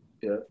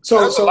 Yeah.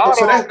 So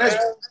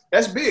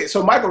that's big.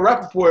 So Michael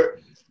Rappaport,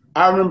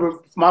 I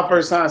remember my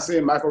first time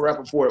seeing Michael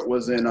Rappaport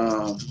was in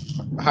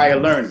Higher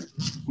Learning.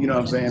 You know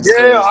what I'm saying?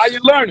 Yeah, How You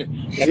Learning?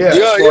 Yeah,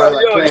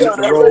 playing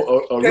the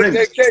role of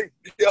Remy.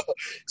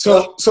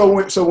 So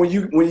when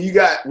you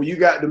got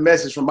the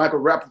message from Michael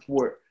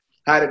Rappaport,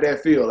 how did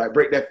that feel? Like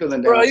break that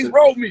feeling down. Bro, he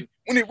wrote me.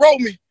 When he wrote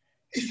me,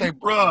 he said,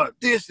 bro,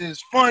 this is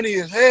funny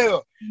as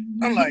hell.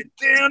 I'm like,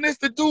 damn, this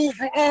the dude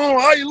from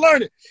How You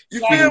Learning?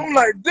 You feel? I'm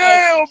like,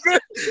 damn, man.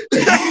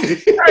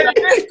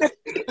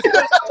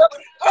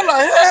 I'm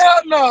like,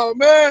 hell no,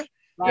 man.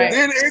 Right.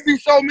 Then it be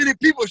so many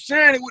people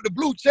sharing it with the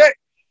blue check.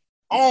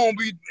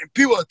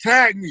 People will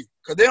tag me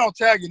because they don't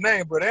tag your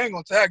name, but they ain't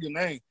gonna tag your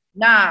name.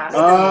 Nah.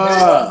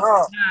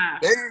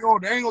 They ain't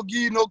gonna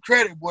give you no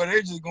credit, boy.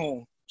 They just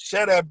gonna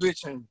share that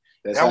bitch and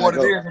that's what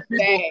it is.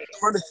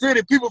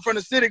 And people from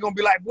the city gonna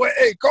be like, boy,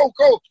 hey,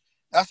 Coco.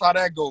 That's how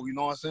that go, you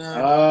know what I'm saying?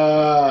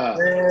 Yeah,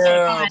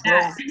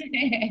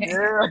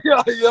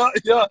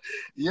 bro.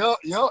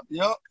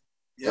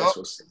 Yeah. That's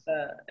what's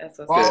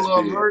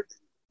Baller Alert,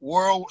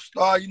 World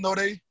Star, you know,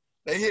 they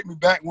hit me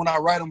back when I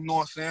write them, you know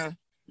what I'm saying?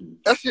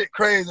 That shit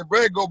crazy,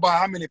 bro. It go by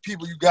how many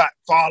people you got,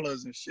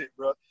 followers and shit,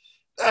 bro.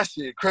 That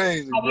shit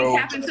crazy, bro.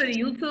 Have you tapped into the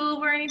YouTube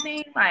or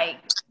anything? Like,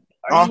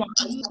 have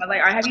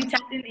you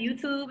tapped into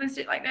YouTube and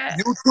shit like that?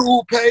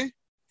 YouTube pay,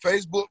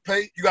 Facebook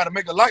pay. You got to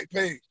make a like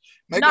page.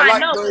 I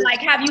know. But like,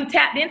 have you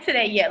tapped into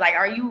that yet? Like,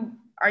 are you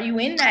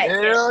in that?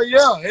 Hell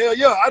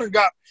yeah. I done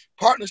got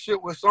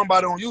partnership with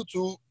somebody on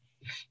YouTube.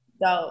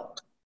 So.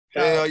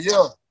 Hell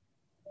yeah.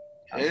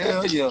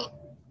 Hell yeah.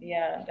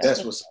 Yeah.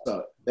 That's what's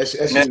up. That's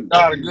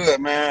y'all good,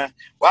 man.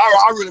 Well,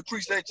 I really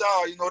appreciate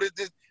y'all. You know,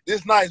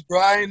 this nice, bro.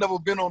 I ain't never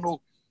been on no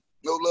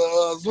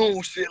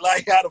Zoom shit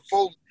like how the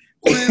folks.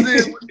 What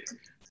is it?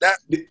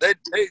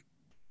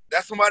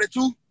 That's somebody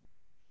too.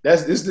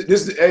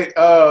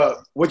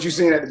 What you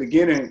seen at the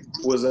beginning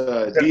was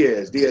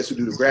Diaz who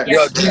do the graphics.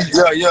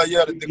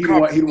 Yeah.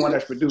 He the one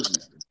that's producing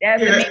it.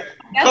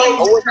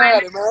 What's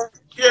happening, man?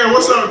 Yeah,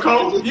 what's up,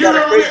 Cole? You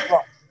remember me?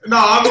 No,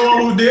 I'm the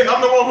one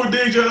who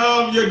did your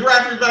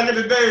graphics back in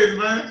the days,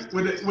 man.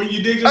 When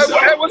you did your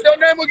Hey, what's your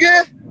name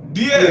again?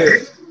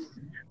 Diaz.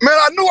 Man,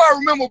 I knew I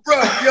remember, bro.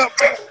 Yeah,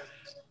 bro.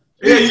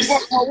 Yeah, you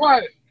fucked my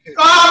wife.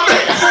 Oh,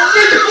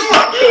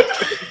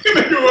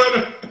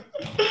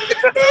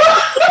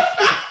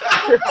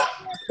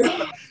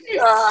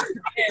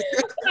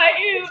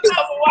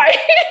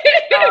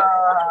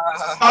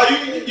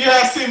 you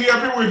had seen me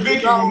up here with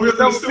Vicky when we was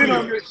in the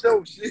studio.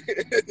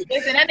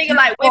 Listen, that nigga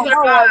like whipping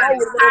around.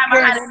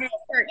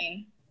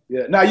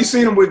 Yeah, now you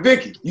seen him with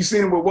Vicky. You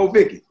seen him with Whoa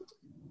Vicky.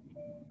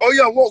 Oh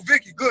yeah, Whoa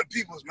Vicky, good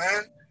peoples,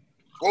 man.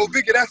 Whoa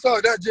Vicky, that's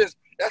her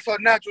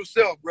natural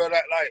self, bro.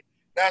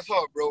 That's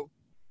her, bro.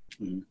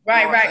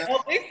 Right.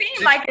 Well, it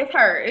seems like it's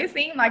her. It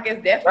seems like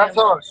it's definitely. That's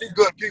her. She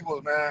good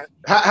people, man.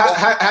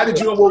 How did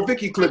you and Whoa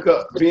Vicky click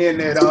up? Being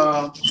that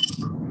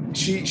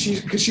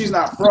she's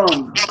not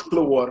from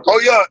Clearwater. Oh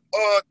yeah,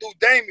 through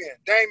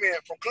Damien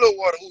from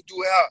Clearwater who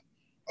do hair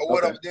or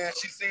whatever. Okay. Then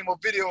she seen my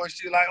video and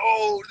she like,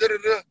 oh,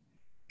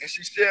 and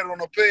she shared it on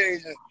her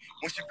page. And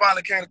when she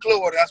finally came to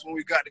Clearwater, that's when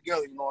we got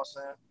together. You know what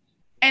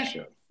I'm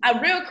saying? And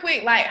real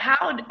quick, like, how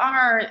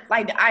are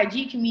like the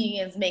IG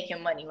comedians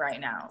making money right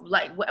now?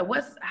 Like,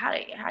 how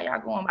y'all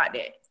going about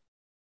that?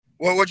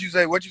 Well, what you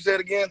say? What you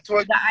said again,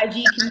 Toy? The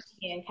IG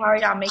comedians, how are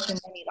y'all making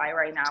money like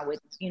right now with,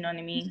 you know what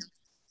I mean?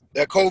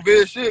 That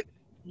COVID shit.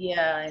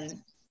 Yeah,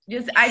 and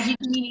just IG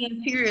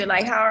comedians, period.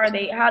 Like, how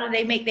do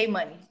they make their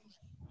money?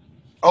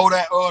 Oh,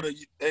 they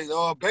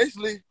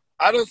basically,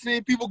 I done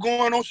seen people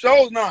going on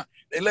shows now.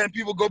 They letting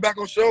people go back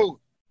on shows.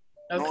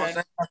 You know what I'm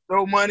saying?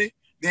 Show money.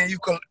 Then you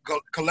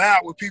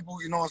collab with people,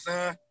 you know what I'm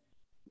saying?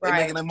 They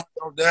making their money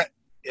off that.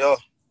 Yeah.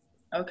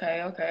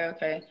 Okay.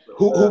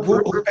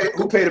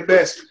 Who pay the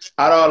best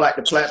out of all like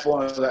the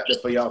platforms out there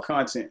for y'all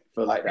content,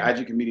 for like the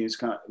IG comedians,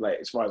 like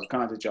as far as the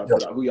content y'all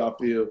put out, who y'all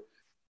feel,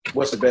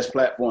 what's the best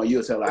platform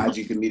you'll tell an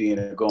IG comedian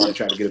to go on and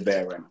try to get a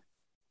bag right now?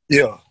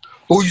 Yeah.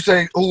 Who you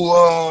say,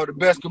 the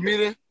best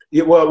comedian?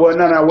 Yeah, well,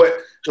 no, what,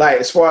 like,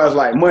 as far as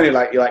like money,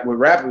 like with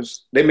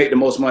rappers, they make the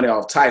most money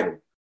off title,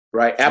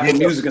 right? Apple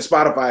Music and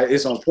Spotify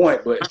is on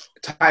point, but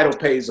title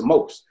pays the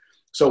most.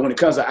 So when it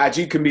comes to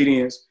IG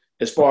comedians,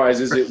 as far as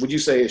would you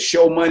say it's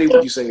show money?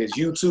 Would you say it's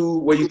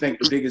YouTube? What do you think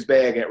the biggest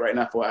bag at right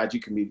now for an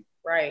IG comedian?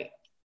 Right.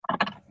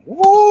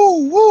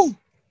 Woo.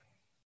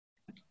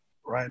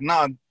 Right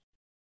now,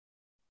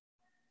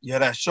 Yeah,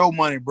 that show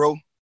money, bro.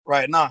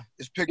 Right now,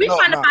 it's picking up.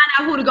 We trying to find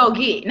out who to go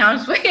get. No, I'm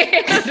just playing.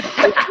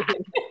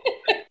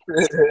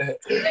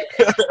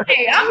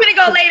 Hey, I'm gonna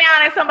go lay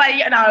down at somebody.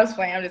 No, I was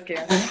playing. I'm just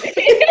kidding.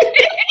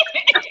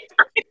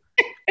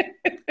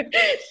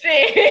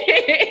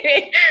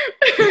 Shit.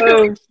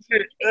 Oh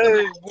shit!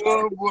 Hey,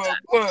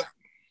 boy.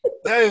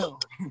 Damn.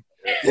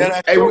 Yeah,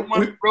 that show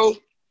money, bro.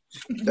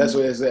 That's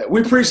where it's at.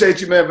 We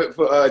appreciate you, man,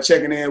 for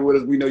checking in with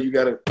us. We know you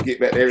got to get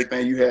back to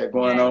everything you had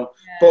going on.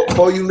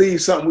 Before you leave,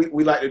 something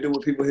we like to do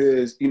with people here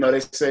is, they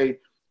say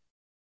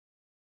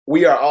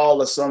we are all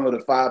the sum of the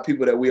 5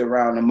 people that we're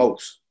around the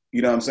most.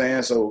 You know what I'm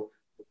saying? So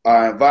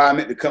our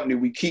environment, the company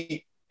we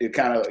keep, it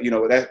kind of,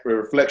 that's a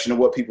reflection of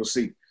what people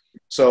see.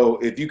 So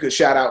if you could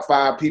shout out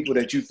 5 people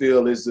that you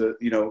feel is the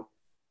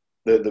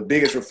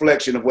biggest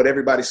reflection of what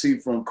everybody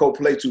sees from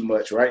Co-Play Too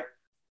Much, right?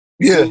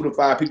 Yeah. 2 to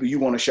 5 people you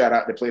want to shout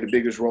out that play the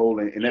biggest role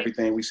in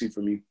everything we see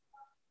from you.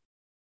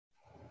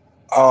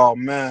 Oh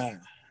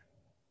man,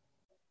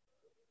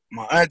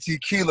 my auntie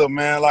Keela,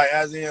 man, like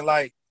as in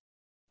like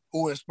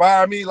who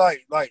inspired me,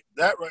 like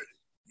that, right?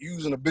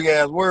 Using a big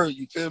ass word,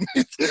 you feel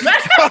me?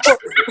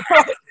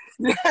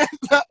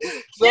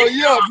 So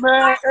yeah,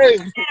 man. Hey,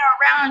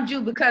 around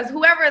you, because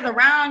whoever is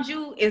around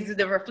you is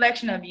the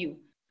reflection of you.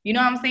 You know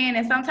what I'm saying?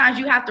 And sometimes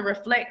you have to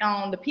reflect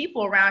on the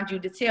people around you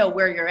to tell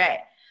where you're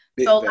at.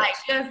 So like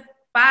just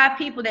 5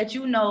 people that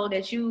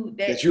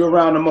that you're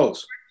around the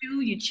most.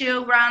 You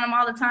chill around them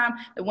all the time.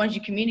 The ones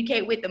you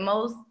communicate with the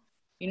most.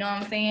 You know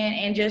what I'm saying?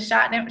 And just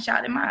shout them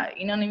out.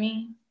 You know what I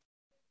mean?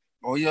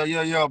 Oh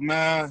yeah,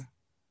 man.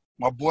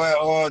 My boy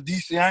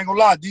DC, I ain't gonna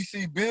lie,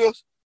 DC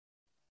Bills,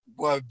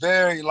 boy,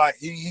 very like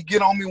he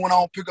get on me when I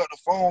don't pick up the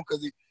phone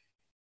because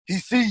he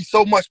sees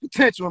so much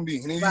potential in me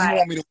and he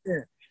want me to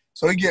win.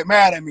 So he get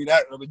mad at me.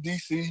 That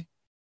DC,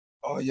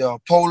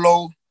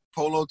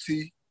 Polo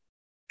T.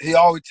 He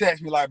always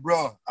texts me like,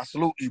 bro, I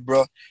salute you,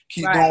 bro.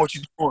 Keep doing what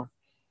you're doing.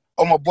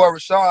 Oh, my boy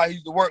Rashad, he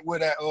used to work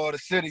with at the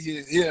city.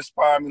 He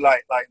inspired me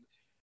like,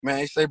 man,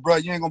 he say, bro,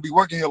 you ain't gonna be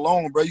working here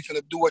long, bro. You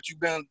finna do what you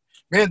been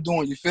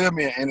doing, you feel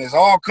me? And it's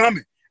all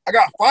coming. I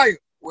got fired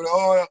with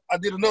I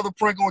did another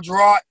prank on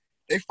Gerard.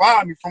 They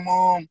fired me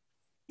from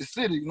the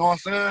city, you know what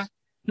I'm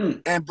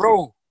saying? And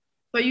bro,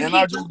 so you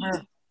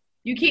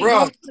keep bro,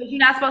 going because you're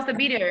not supposed to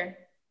be there.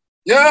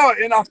 Yeah,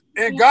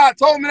 and God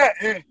told me that.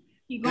 And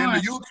keep going.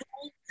 And the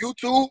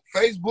YouTube,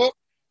 Facebook,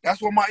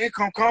 that's where my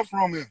income comes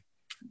from here.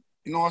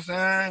 You know what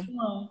I'm saying?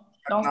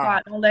 Don't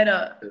stop. Don't let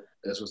up.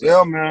 That's what's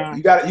up. Man.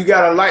 You got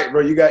a light,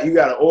 bro. You got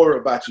an aura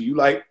about you. You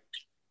like,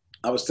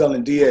 I was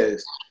telling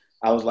Diaz,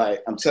 I was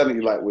like, I'm telling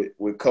you, like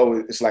with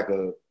Cole, it's like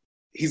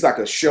he's like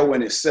a show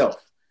in itself.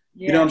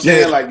 Yeah. You know what I'm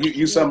saying? Yeah. Like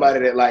you somebody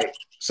that like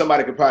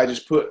somebody could probably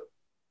just put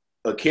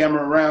a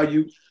camera around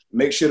you,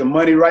 make sure the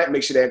money right,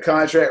 make sure that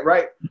contract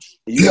right, and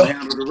you gonna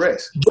handle the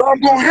rest. Bro, I'm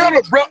gonna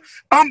handle, bro.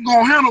 I'm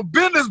gonna handle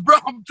business, bro.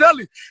 I'm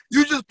telling you,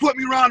 you just put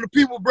me around the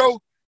people, bro.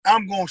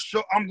 I'm gonna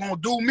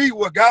do me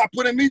what God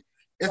put in me.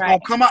 It's gonna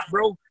come out,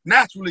 bro,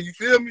 naturally. You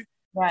feel me?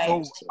 Right.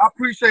 So I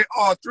appreciate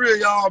all 3 of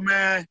y'all,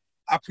 man.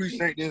 I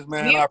appreciate this,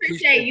 man. We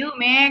appreciate you,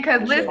 man,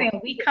 because listen,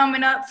 we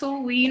coming up too.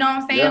 We, you know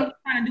what I'm saying? Yeah. We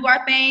trying to do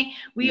our thing.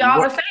 We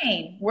all the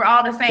same. We're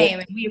all the same,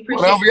 and we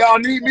appreciate whatever y'all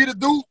need me to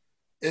do.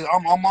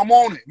 I'm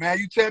on it, man.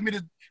 You tell me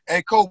to,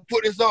 hey, Cole,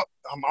 put this up.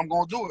 I'm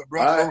gonna do it,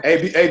 bro. Right.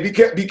 Hey, be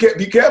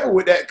careful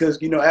with that, because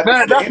after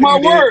man, that's my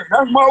word.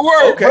 That's my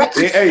word.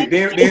 Okay.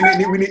 Then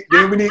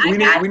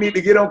we need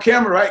to get on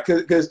camera, right?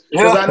 Because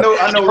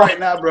I know right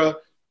now, bro.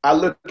 I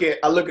look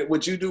at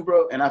what you do,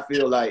 bro, and I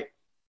feel like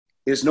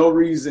there's no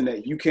reason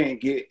that you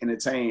can't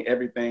entertain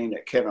everything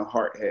that Kevin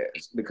Hart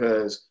has,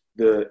 because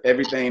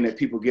everything that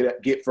people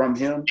get from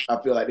him, I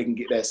feel like they can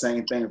get that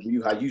same thing from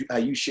you. How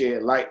you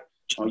shed light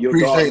on your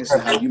darkness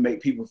and how you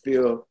make people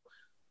feel,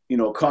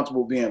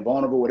 comfortable being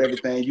vulnerable with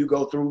everything you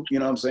go through. You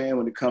know what I'm saying?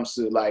 When it comes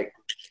to like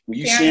when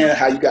you sharing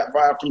how you got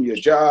fired from your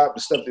job,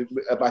 the stuff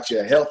about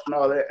your health and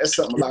all that. That's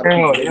something a lot of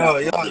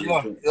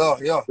people.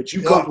 Yeah. But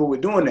you comfortable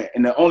with doing that.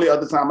 And the only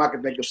other time I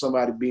can think of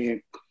somebody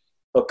being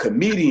a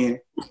comedian,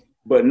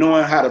 but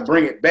knowing how to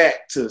bring it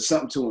back to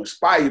something to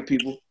inspire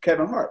people,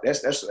 Kevin Hart.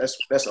 That's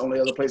the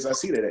only other place I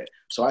see that at.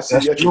 So I see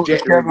your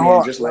trajectory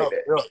being just like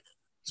that. Yeah.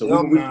 So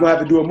we're gonna have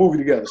to do a movie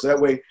together. So that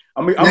way,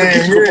 I'm gonna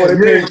get you before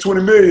they pay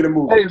 $20 million a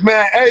movie. Hey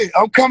man,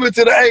 I'm coming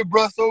to the A,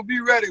 bro. So be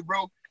ready,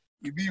 bro.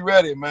 You be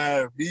ready,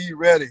 man. Be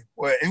ready.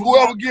 Boy, and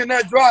whoever getting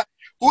that dry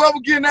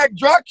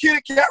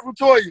Kitty Cat from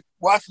Toya,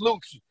 boy, I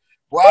salute you.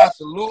 Boy, I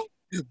salute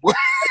you. Boy.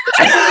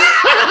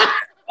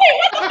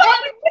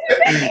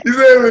 You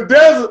said it was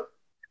desert.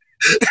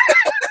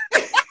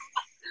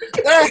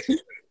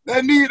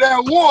 They need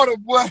that water,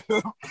 boy.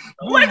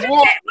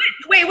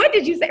 Wait, what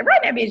did you say? Run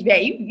that bitch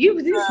back. You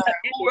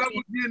whoever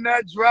getting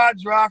that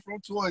dry from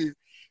Toya,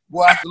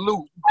 boy, I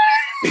salute.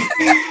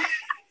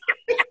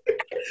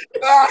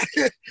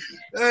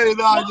 Hey,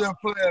 I'm just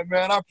playing,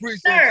 man. I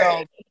appreciate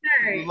y'all.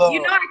 Sir, you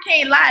know I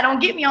can't lie. Don't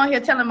get me on here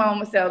telling my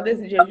own self.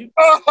 Listen, Jim.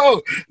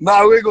 Oh,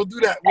 nah, we ain't gonna do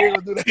that.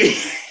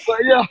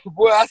 But yeah,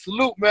 boy, I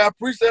salute, man. I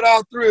appreciate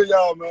all three of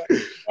y'all, man.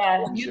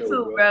 Yeah, you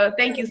too, bro.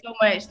 Thank you so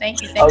much.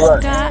 Thank you. All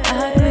right. Got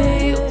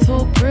a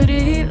so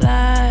pretty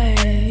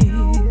light.